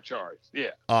his drug charge. Yeah.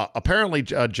 Apparently,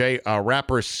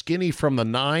 rapper Skinny from the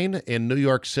Nine in New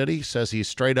York City says he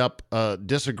straight up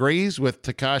disagrees with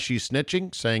Tekashi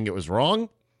snitching, saying it was wrong.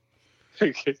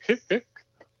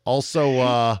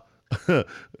 Also,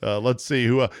 let's see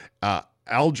who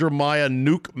Algermaya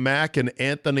Nuke Mack and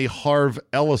Anthony Harv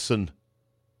Ellison.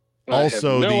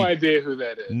 Also, I have no idea who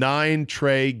that is. 9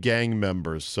 Trey gang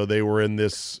members. So they were in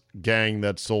this gang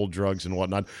that sold drugs and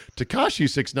whatnot. Tekashi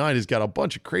 6ix9ine has got a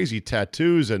bunch of crazy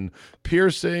tattoos and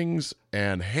piercings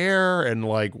and hair and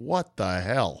what the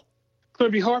hell? It's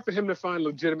going to be hard for him to find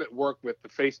legitimate work with the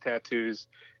face tattoos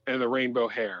and the rainbow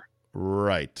hair.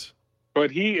 Right.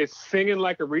 But he is singing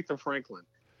like Aretha Franklin,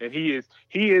 and he is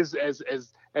as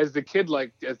the kids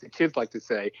like to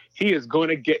say, he is going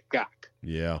to get got.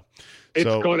 Yeah. It's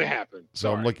going to happen.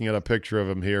 So I'm looking at a picture of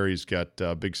him here. He's got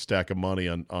a big stack of money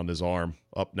on his arm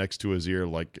up next to his ear.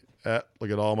 Look at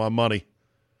all my money.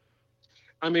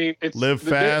 I mean, live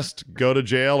fast, go to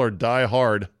jail, or die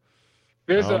hard.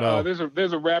 There's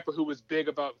a rapper who was big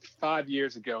about 5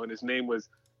 years ago, and his name was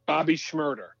Bobby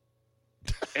Schmurder.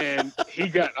 And he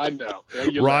got, I know.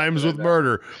 Rhymes with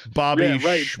murder. Bobby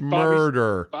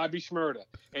Schmurder. Bobby Schmurder.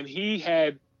 And he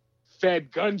had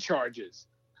fed gun charges.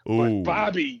 Ooh. But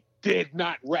Bobby did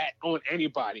not rat on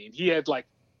anybody. And he had I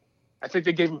think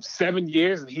they gave him 7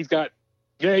 years, and he's got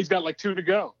 2 to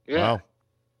go. Yeah. Wow.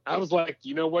 I was like,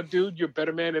 you know what, dude? You're a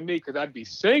better man than me, because I'd be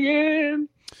singing.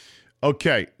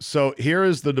 Okay, so here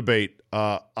is the debate.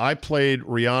 I played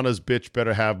Rihanna's Bitch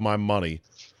Better Have My Money.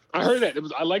 I heard that.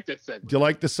 I like that segment. Do you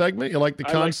like the segment? You like the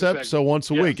concept? So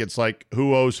once a week, it's like,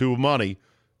 who owes who money?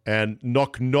 And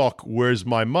knock, knock, where's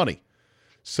my money?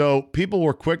 So people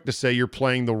were quick to say you're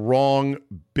playing the wrong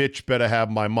Bitch Better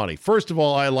Have My Money. First of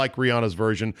all, I like Rihanna's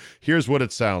version. Here's what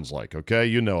it sounds like, okay?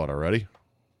 You know it already.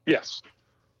 Yes.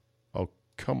 Oh,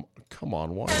 come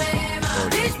on. Why?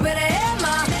 Bitch better have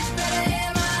my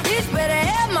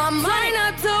money.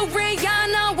 Not to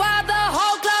Rihanna while the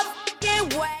whole club get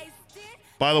wasted.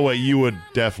 By the way, you would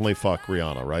definitely fuck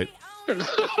Rihanna, right? You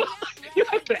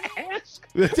have to ask.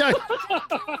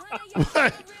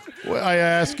 Well, I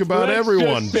ask about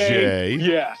everyone, Jay.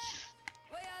 Yes.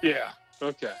 Yeah.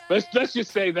 Okay. Let's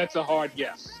just say that's a hard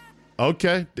yes.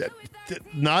 Okay.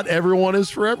 Not everyone is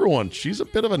for everyone. She's a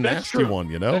bit of a That's nasty true. one,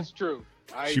 you know? That's true.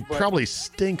 She probably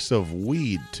stinks of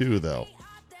weed, too, though.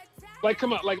 Like,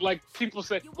 come on, like people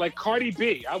say, like Cardi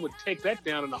B, I would take that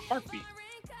down in a heartbeat.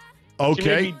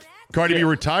 Okay. Cardi B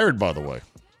retired, by the way.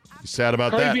 You sad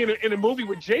about that? Cardi B in a movie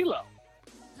with J-Lo.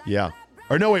 Yeah.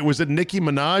 Or no, wait, was it Nicki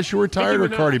Minaj who retired or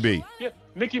Cardi B? Yeah,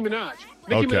 Nicki Minaj.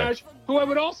 Nicki Minaj, who I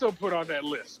would also put on that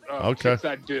list. Chicks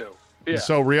I do. Yeah.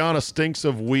 So Rihanna stinks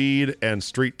of weed and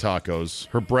street tacos.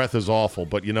 Her breath is awful,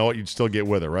 but you know what? You'd still get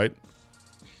with her, right?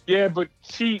 Yeah, but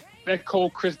that whole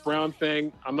Chris Brown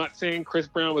thing, I'm not saying Chris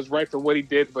Brown was right for what he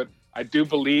did, but I do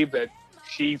believe that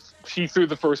she threw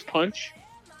the first punch.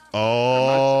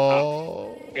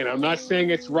 Oh. And I'm not saying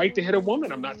it's right to hit a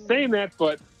woman. I'm not saying that,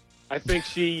 but I think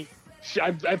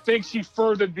I think she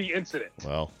furthered the incident.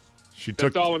 Well,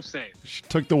 that's all I'm saying. She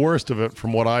took the worst of it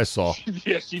from what I saw.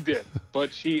 Yes, she did.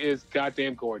 But she is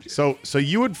goddamn gorgeous. So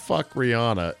you would fuck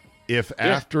Rihanna if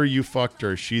after you fucked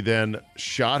her, she then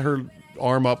shot her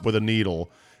arm up with a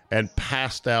needle and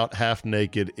passed out half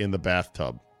naked in the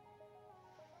bathtub.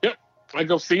 Yep. I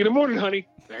go, see you in the morning, honey.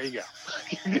 There you go.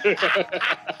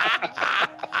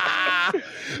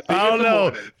 I don't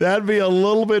know. That'd be a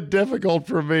little bit difficult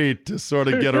for me to sort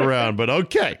of get around, but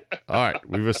okay. All right.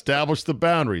 We've established the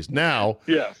boundaries. Now,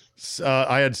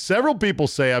 I had several people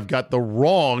say I've got the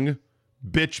wrong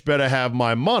bitch better have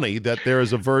my money, that there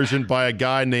is a version by a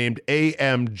guy named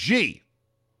AMG.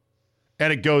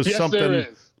 And it goes something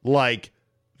like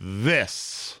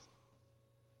this.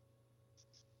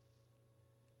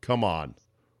 Come on.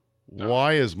 No.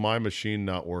 Why is my machine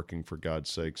not working, for God's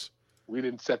sakes? We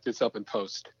didn't set this up in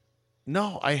post.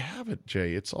 No, I haven't,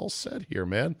 Jay. It's all set here,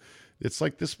 man. It's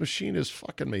like this machine is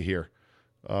fucking me here.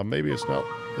 Maybe it's not.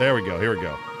 There we go. Here we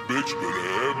go. Bitch better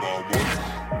have my money.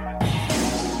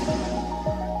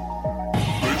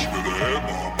 Bitch better have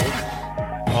my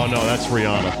money. Oh, no, that's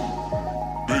Rihanna.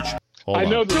 Bitch. Hold on.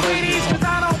 Know the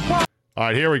all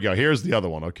right, here we go. Here's the other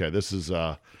one. Okay, this is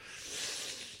what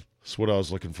I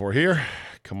was looking for here.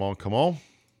 Come on, come on.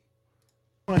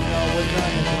 It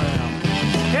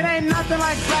ain't nothing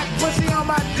like black pussy on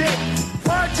my dick.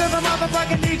 Word to the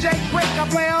motherfucking DJ quick. I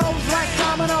play O's like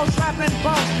domino, slapping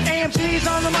bones. AMG's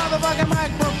on the motherfucking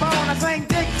microphone. I sing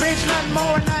dick, bitch, nothing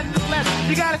more, nothing less.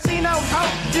 You gotta see no hope.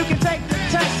 You can take the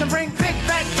test and bring big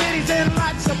fat titties and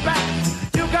lots of backs.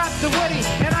 You got the woody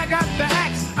and I got the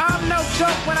axe. I'm no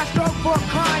joke when I stroke for a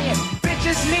client.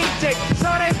 Bitches need dick, so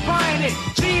they find it.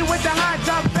 G with the high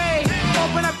top fade.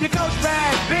 Open up your ghost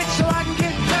bag, bitch, so I can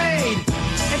get paid.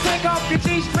 And take off your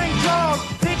G-string drawers.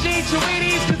 Bitch, eat your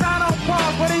Wheaties, cause I don't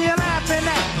pause. What are you laughing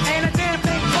at? Ain't a damn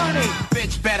thing funny.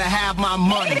 Bitch better have my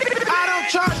money. I don't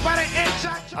charge by the inch.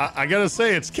 I gotta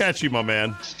say, it's catchy, my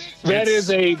man. That is,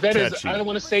 I don't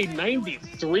want to say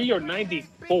 93 or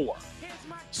 94.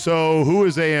 So, who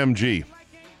is AMG?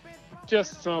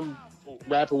 Just some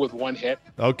rapper with one hit.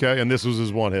 Okay, and this was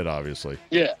his one hit, obviously.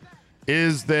 Yeah.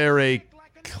 Is there a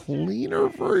cleaner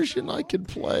version I could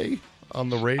play on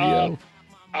the radio?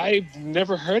 I've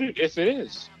never heard it, if it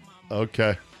is.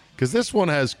 Okay. Because this one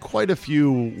has quite a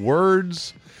few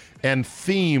words and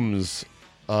themes,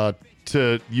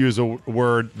 to use a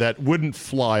word that wouldn't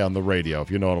fly on the radio, if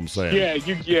you know what I'm saying. Yeah.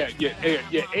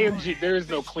 AMG, there is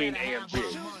no clean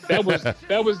AMG.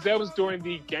 That was during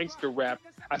the gangster rap.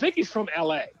 I think he's from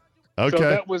LA. Okay. So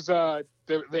that was the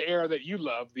era that you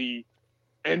love, the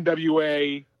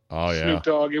NWA, Snoop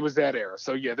Dogg. It was that era.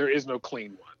 So yeah, there is no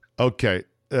clean one. Okay.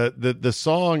 The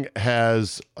song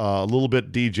has a little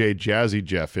bit DJ Jazzy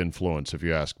Jeff influence, if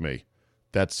you ask me.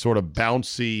 That sort of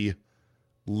bouncy,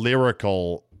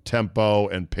 lyrical tempo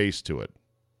and pace to it.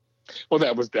 Well,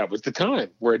 that was the time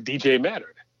where a DJ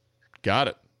mattered. Got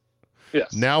it.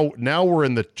 Yes. Now we're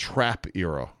in the trap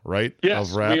era, right? Yes,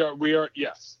 of rap. we are.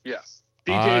 Yes.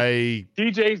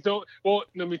 DJs don't. Well,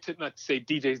 let me not say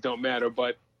DJs don't matter,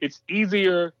 but it's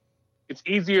easier. It's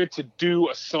easier to do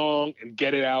a song and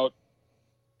get it out,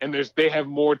 and they have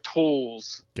more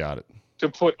tools. Got it. To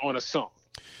put on a song.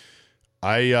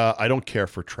 I don't care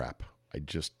for trap. I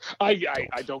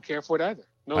don't care for it either.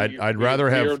 No, I'd rather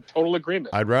have total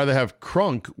agreement. I'd rather have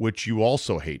crunk, which you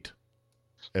also hate,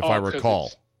 if I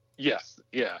recall. Yes,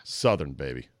 yeah. Southern,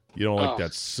 baby. You don't like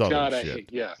that Southern God,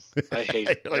 shit. I hate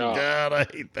it. God, I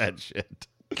hate that shit.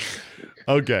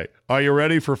 Okay. Are you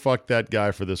ready for Fuck That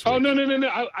Guy for this week? Oh, no.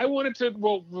 I wanted to,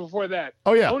 before that.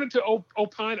 Oh, yeah. I wanted to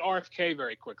opine RFK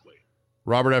very quickly.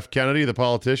 Robert F. Kennedy, the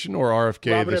politician, or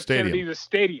RFK, Robert the F. stadium? Kennedy, the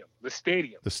stadium.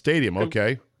 The stadium,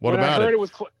 okay. What about it?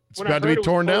 It's about to be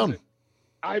torn down.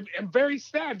 I am very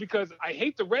sad because I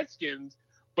hate the Redskins,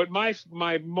 but my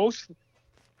most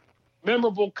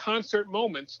memorable concert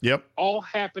moments all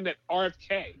happened at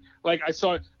RFK. Like I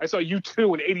saw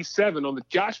U2 in '87 on the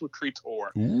Joshua Tree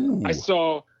tour. Ooh. I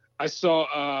saw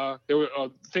there were a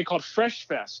thing called Fresh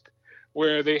Fest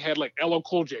where they had like LL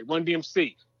Cool J, Run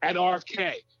DMC at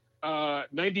RFK.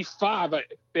 '95,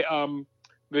 the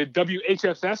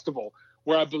WHF Festival,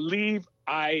 where I believe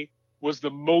I was the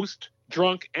most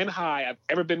drunk and high I've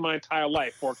ever been my entire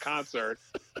life for a concert,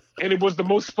 and it was the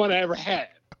most fun I ever had.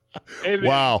 And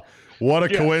wow. What a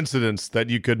coincidence that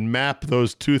you could map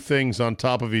those two things on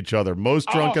top of each other. Most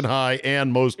drunk and high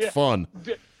and most fun.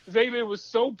 It was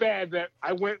so bad that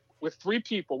I went with 3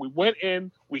 people. We went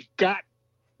in, we got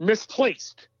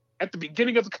misplaced at the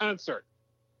beginning of the concert.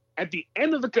 At the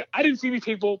end of I didn't see these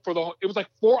people it was like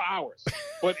 4 hours,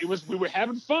 but we were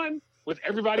having fun with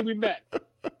everybody we met.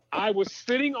 I was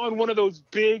sitting on one of those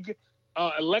big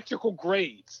electrical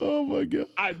grades. Oh my God.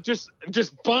 I just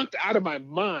bunked out of my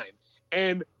mind,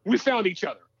 and we found each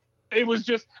other. It was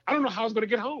just, I don't know how I was going to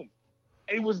get home.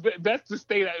 That's the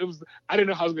state. I didn't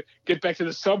know how I was going to get back to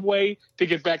the subway, to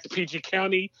get back to PG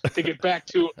County, to get back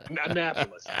to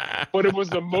Annapolis. But it was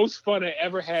the most fun I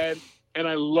ever had. And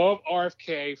I love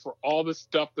RFK for all the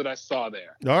stuff that I saw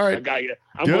there. All right,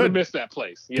 I'm going to miss that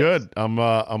place. Yes. Good.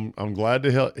 I'm glad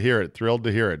to hear it. Thrilled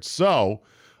to hear it. So,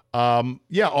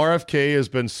 RFK has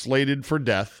been slated for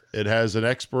death. It has an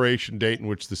expiration date in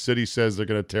which the city says they're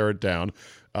going to tear it down.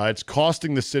 It's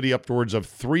costing the city upwards of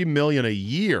 $3 million a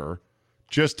year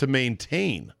just to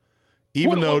maintain.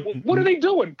 What are they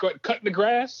doing? Cutting the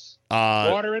grass,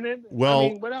 watering it?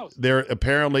 Well, what else? They're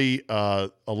apparently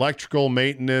electrical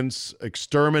maintenance,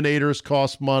 exterminators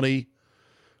cost money.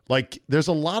 Like, there's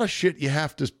a lot of shit you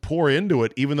have to pour into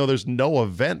it, even though there's no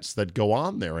events that go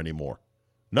on there anymore.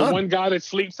 None. The one guy that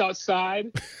sleeps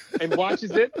outside and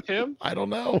watches it, him? I don't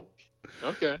know.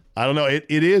 Okay. I don't know. It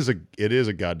is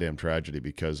a goddamn tragedy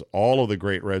because all of the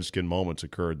great Redskin moments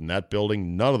occurred in that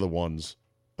building. None of the ones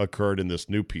occurred in this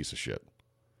new piece of shit.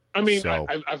 I mean,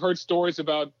 I've heard stories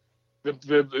about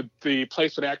the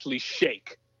place would actually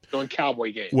shake during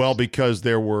Cowboy games. Well, because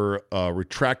there were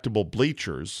retractable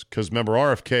bleachers. Because remember,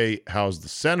 RFK housed the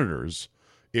Senators.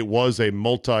 It was a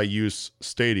multi-use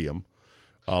stadium,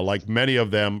 like many of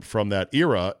them from that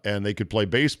era, and they could play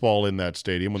baseball in that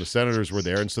stadium when the Senators were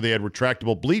there. And so they had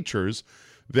retractable bleachers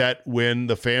that when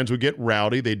the fans would get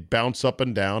rowdy, they'd bounce up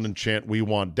and down and chant, "We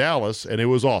want Dallas," and it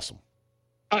was awesome.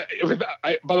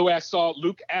 By the way, I saw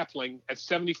Luke Appling at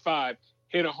 75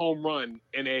 hit a home run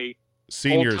in a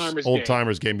old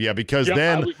timers game. Yeah, because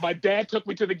my dad took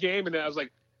me to the game, and I was like,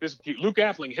 "This Luke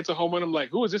Appling hits a home run." I'm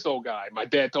like, "Who is this old guy?" My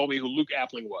dad told me who Luke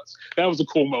Appling was. That was a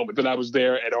cool moment that I was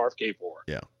there at RFK for.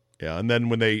 Yeah. And then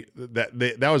when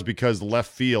that was because the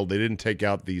left field, they didn't take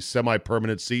out the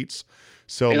semi-permanent seats,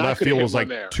 so left field was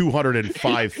like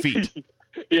 205 feet.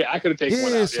 Yeah, I could have taken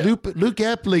one out. Yeah. Luke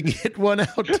Appling hit one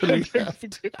out to the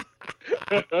left.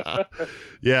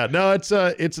 Yeah, no, it's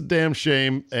a damn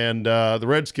shame, and the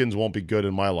Redskins won't be good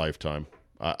in my lifetime.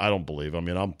 I don't believe. I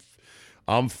mean,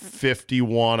 I'm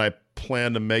 51. I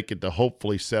plan to make it to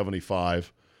hopefully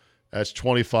 75. That's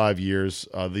 25 years.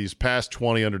 These past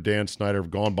 20 under Dan Snyder have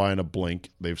gone by in a blink.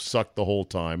 They've sucked the whole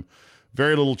time.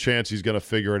 Very little chance he's going to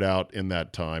figure it out in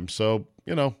that time. So,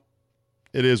 it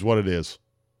is what it is.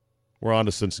 We're on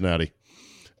to Cincinnati,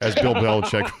 as Bill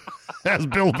Belichick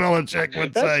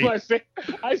would say. That's what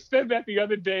I said that the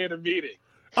other day in a meeting.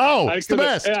 Oh, it's the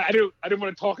best. I didn't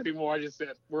want to talk anymore. I just said,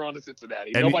 we're on to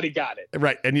Cincinnati. Nobody got it.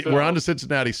 Right, and we're on to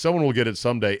Cincinnati. Someone will get it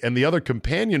someday. And the other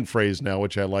companion phrase now,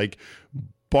 which I like,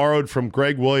 borrowed from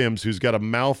Greg Williams, who's got a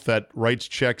mouth that writes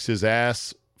checks his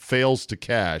ass, fails to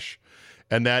cash.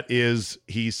 And that is,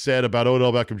 he said about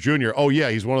Odell Beckham Jr., oh, yeah,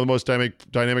 he's one of the most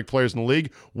dynamic players in the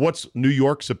league. What's New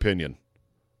York's opinion?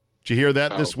 Did you hear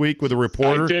that this week with a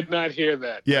reporter? I did not hear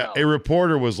that. Yeah, no. A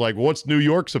reporter was like, what's New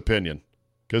York's opinion?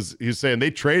 Because he's saying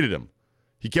they traded him.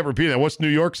 He kept repeating that. What's New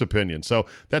York's opinion? So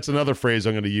that's another phrase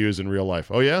I'm going to use in real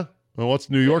life. Oh, yeah? Well, what's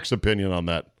New York's opinion on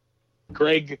that?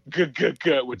 Greg,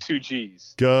 with 2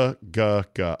 G's.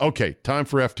 Okay, time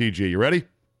for FTG. You ready?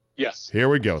 Yes. Here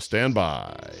we go. Stand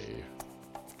by.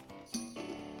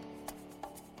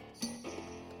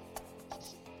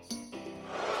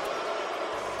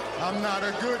 I'm not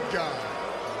a good guy.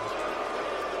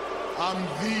 I'm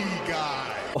the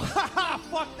guy.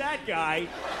 Fuck that guy.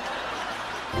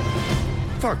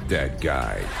 Fuck that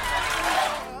guy.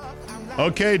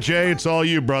 Okay, Jay, it's all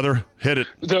you, brother. Hit it.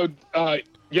 So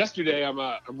yesterday, I'm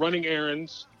running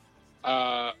errands,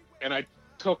 and I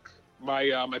took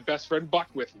my best friend Buck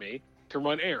with me to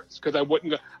run errands because I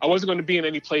wasn't going to be in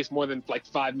any place more than like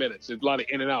 5 minutes. There's a lot of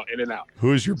in and out.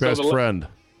 Who's your best friend?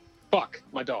 Buck,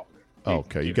 my dog.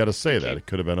 Okay, you got to say that. It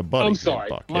could have been a buddy. I'm sorry.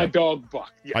 Buck. My dog,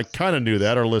 Buck. Yes. I kind of knew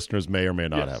that. Our listeners may or may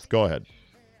not have. Go ahead.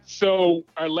 So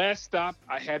our last stop,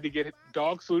 I had to get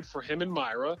dog food for him and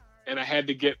Myra, and I had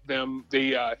to get them.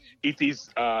 They eat these.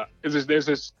 There's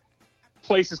this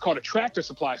place. It's called a Tractor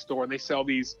Supply store, and they sell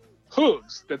these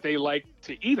hooves that they like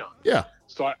to eat on. Yeah.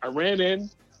 So I ran in,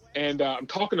 and I'm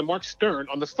talking to Mark Stern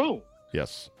on the phone.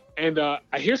 Yes. And I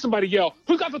hear somebody yell,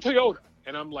 "Who got the Toyota?"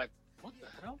 And I'm like, "What the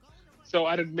hell?" So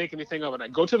I didn't make anything of it. I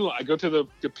go to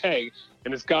the pay,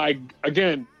 and this guy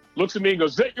again looks at me and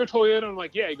goes, "Is that your Toyota?" And I'm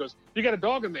like, "Yeah." He goes, "You got a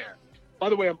dog in there." By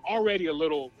the way, I'm already a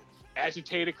little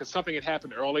agitated because something had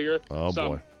happened earlier. Oh, so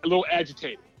boy. I'm a little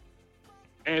agitated.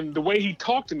 And the way he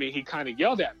talked to me, he kind of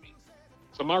yelled at me.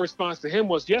 So my response to him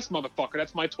was, "Yes, motherfucker,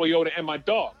 that's my Toyota and my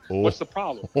dog. What's the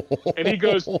problem?" And he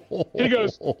goes,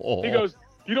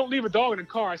 "You don't leave a dog in the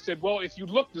car." I said, "Well, if you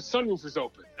look, the sunroof is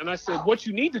open." And I said, "What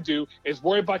you need to do is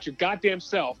worry about your goddamn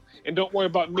self and don't worry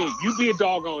about me. You be a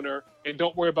dog owner and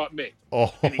don't worry about me."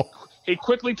 Oh. And he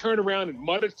quickly turned around and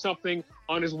muttered something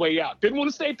on his way out. Didn't want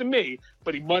to say it to me,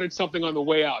 but he muttered something on the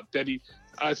way out that he.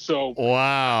 So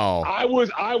Wow. I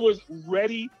was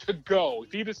ready to go.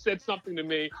 If he just said something to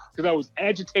me, because I was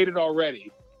agitated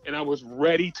already, and I was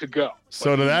ready to go.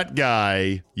 So to that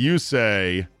guy, you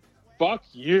say, "Fuck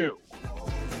you."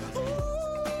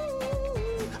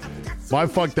 my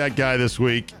fuck that guy this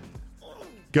week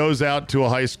goes out to a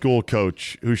high school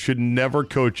coach who should never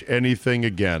coach anything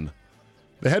again.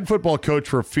 The head football coach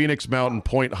for Phoenix Mountain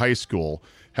Point High School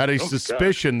had a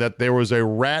suspicion that there was a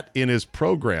rat in his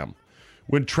program.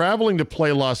 When traveling to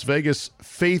play Las Vegas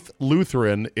Faith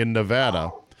Lutheran in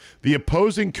Nevada, the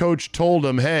opposing coach told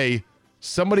him, "Hey,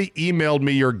 somebody emailed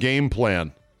me your game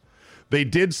plan." They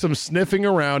did some sniffing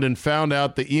around and found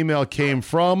out the email came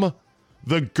from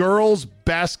the girls'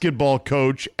 basketball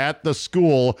coach at the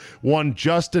school, one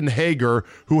Justin Hager,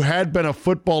 who had been a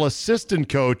football assistant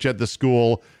coach at the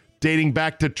school dating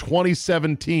back to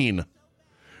 2017.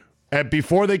 And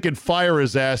before they could fire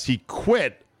his ass, he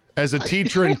quit as a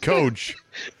teacher and coach.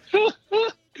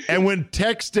 And when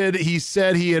texted, he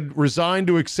said he had resigned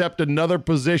to accept another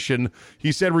position.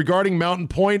 He said, "Regarding Mountain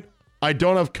Point, I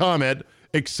don't have comment.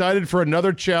 Excited for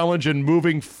another challenge and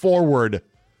moving forward."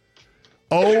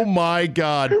 Oh my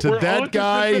God. To We're that on to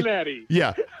guy. Cincinnati.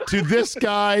 Yeah. To this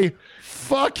guy,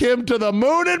 fuck him to the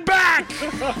moon and back.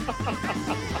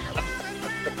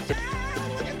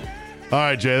 All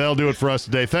right, Jay, that'll do it for us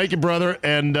today. Thank you, brother.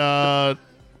 And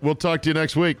we'll talk to you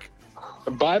next week.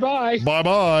 Bye-bye.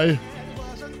 Bye-bye.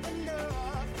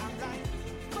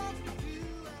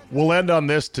 We'll end on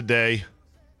this today.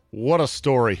 What a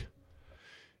story.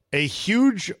 A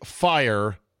huge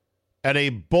fire at a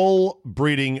bull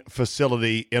breeding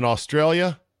facility in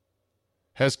Australia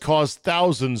has caused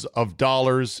thousands of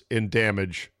dollars in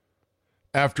damage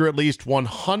after at least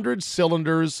 100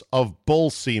 cylinders of bull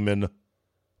semen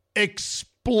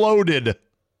exploded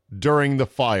during the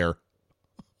fire.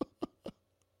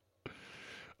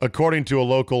 According to a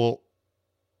local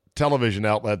television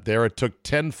outlet there, it took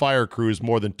 10 fire crews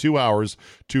more than 2 hours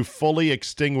to fully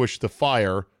extinguish the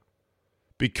fire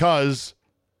because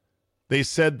they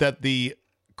said that the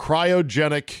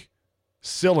cryogenic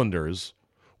cylinders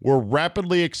were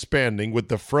rapidly expanding with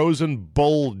the frozen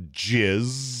bull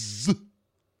jizz,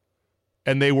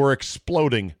 and they were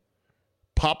exploding,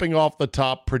 popping off the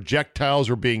top. Projectiles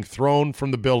were being thrown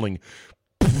from the building.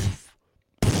 Poof,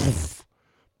 poof,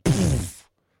 poof.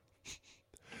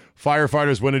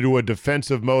 Firefighters went into a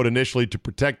defensive mode initially to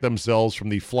protect themselves from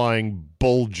the flying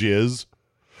bull jizz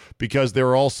because there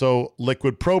were also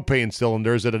liquid propane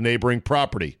cylinders at a neighboring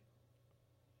property.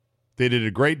 They did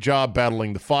a great job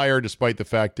battling the fire despite the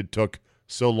fact it took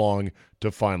so long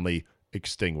to finally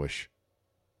extinguish.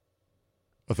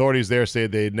 Authorities there say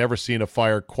they had never seen a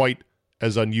fire quite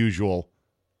as unusual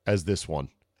as this one.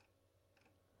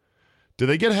 Do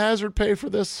they get hazard pay for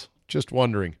this? Just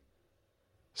wondering.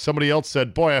 Somebody else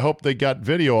said, "Boy, I hope they got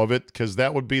video of it because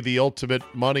that would be the ultimate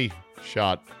money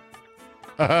shot."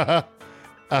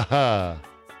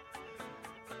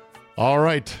 All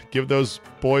right. Give those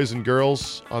boys and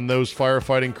girls on those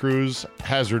firefighting crews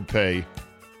hazard pay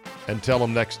and tell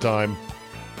them next time,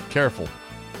 careful.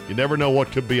 You never know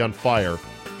what could be on fire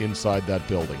inside that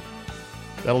building.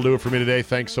 That'll do it for me today.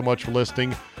 Thanks so much for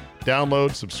listening.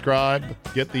 Download, subscribe,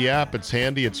 get the app. It's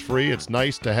handy. It's free. It's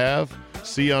nice to have.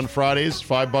 See you on Fridays.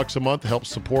 $5 a month helps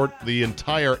support the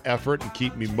entire effort and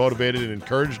keep me motivated and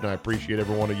encouraged. And I appreciate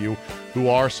every one of you who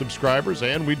are subscribers.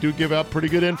 And we do give out pretty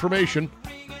good information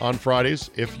on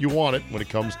Fridays if you want it when it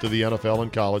comes to the NFL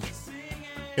and college.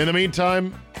 In the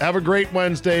meantime, have a great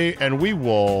Wednesday, and we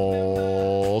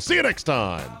will see you next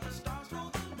time.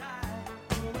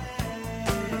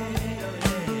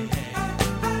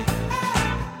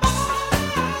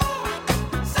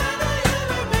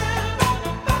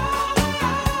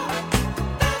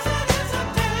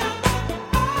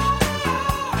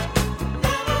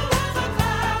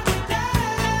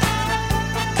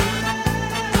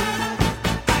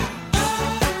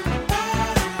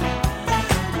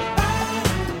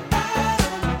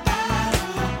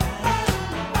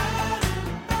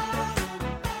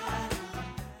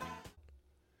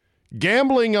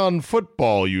 Gambling on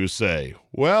football, you say?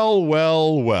 Well,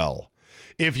 well, well.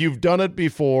 If you've done it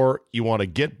before, you want to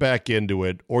get back into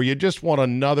it, or you just want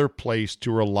another place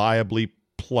to reliably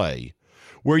play,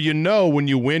 where you know when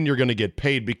you win you're going to get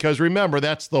paid, because remember,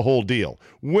 that's the whole deal.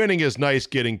 Winning is nice,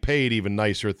 getting paid even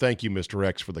nicer. Thank you, Mr.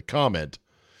 X, for the comment.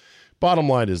 Bottom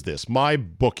line is this,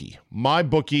 MyBookie,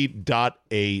 mybookie.ag.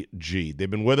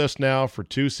 They've been with us now for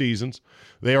 2 seasons.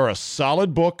 They are a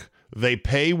solid book. They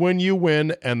pay when you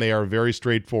win, and they are very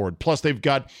straightforward. Plus, they've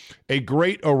got a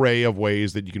great array of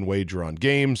ways that you can wager on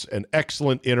games, an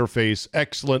excellent interface,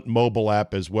 excellent mobile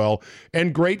app as well,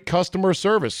 and great customer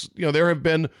service. You know, there have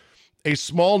been a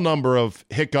small number of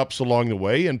hiccups along the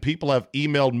way, and people have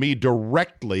emailed me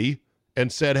directly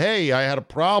and said, hey, I had a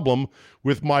problem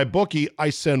with MyBookie.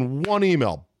 I send one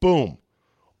email, boom,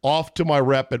 off to my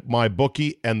rep at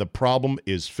MyBookie, and the problem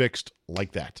is fixed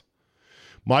like that.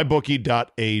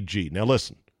 MyBookie.ag. Now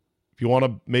listen, if you want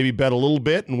to maybe bet a little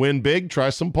bit and win big, try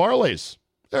some parlays.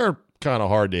 They're kind of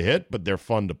hard to hit, but they're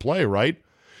fun to play, right?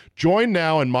 Join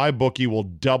now and MyBookie will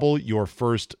double your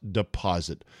first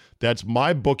deposit. That's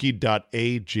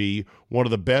mybookie.ag, one of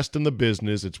the best in the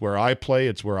business. It's where I play.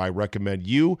 It's where I recommend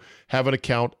you have an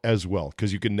account as well,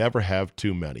 because you can never have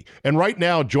too many. And right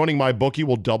now, joining MyBookie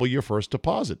will double your first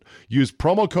deposit. Use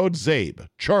promo code ZABE,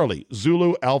 Charlie,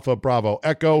 Zulu, Alpha, Bravo,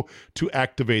 Echo to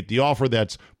activate the offer.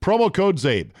 That's promo code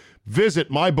ZABE.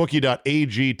 Visit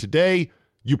mybookie.ag today.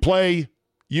 You play,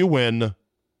 you win,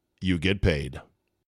 you get paid.